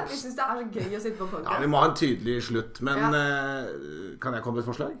kamprop? Vi synes det er så gøy å sitte på podcast. Ja, vi må ha en tydelig slutt. Men kan jeg komme med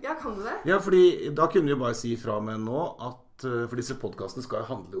et forslag? Ja, kan du det? Ja, fordi da kunne vi jo bare si fra med nå at for disse podcastene skal jo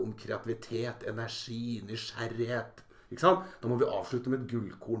handle om kreativitet, energi, nysgjerrighet. Ikke sant? Da må vi avslutte med et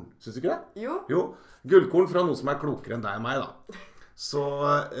gullkorn. Synes du ikke det? Jo. Gullkorn fra noe som er klokere enn deg og meg, da. Så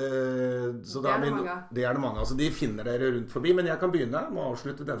det er det mange. Altså, de finner dere rundt forbi. Men jeg kan begynne med å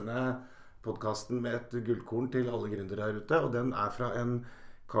avslutte denne podcasten med et gullkorn til alle gründere her ute. Og den er fra en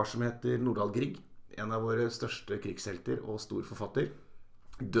kar som heter Nordahl Grieg. En av våre største krigshelter og stor forfatter.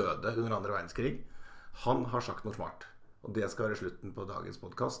 Døde under andre verdenskrig. Han har sagt noe smart. Og det skal være slutten på dagens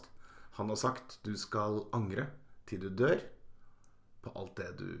podcast. Han har sagt du skal angre til du dør på alt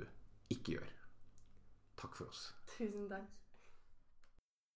det du ikke gjør. Takk for oss. Tusen takk.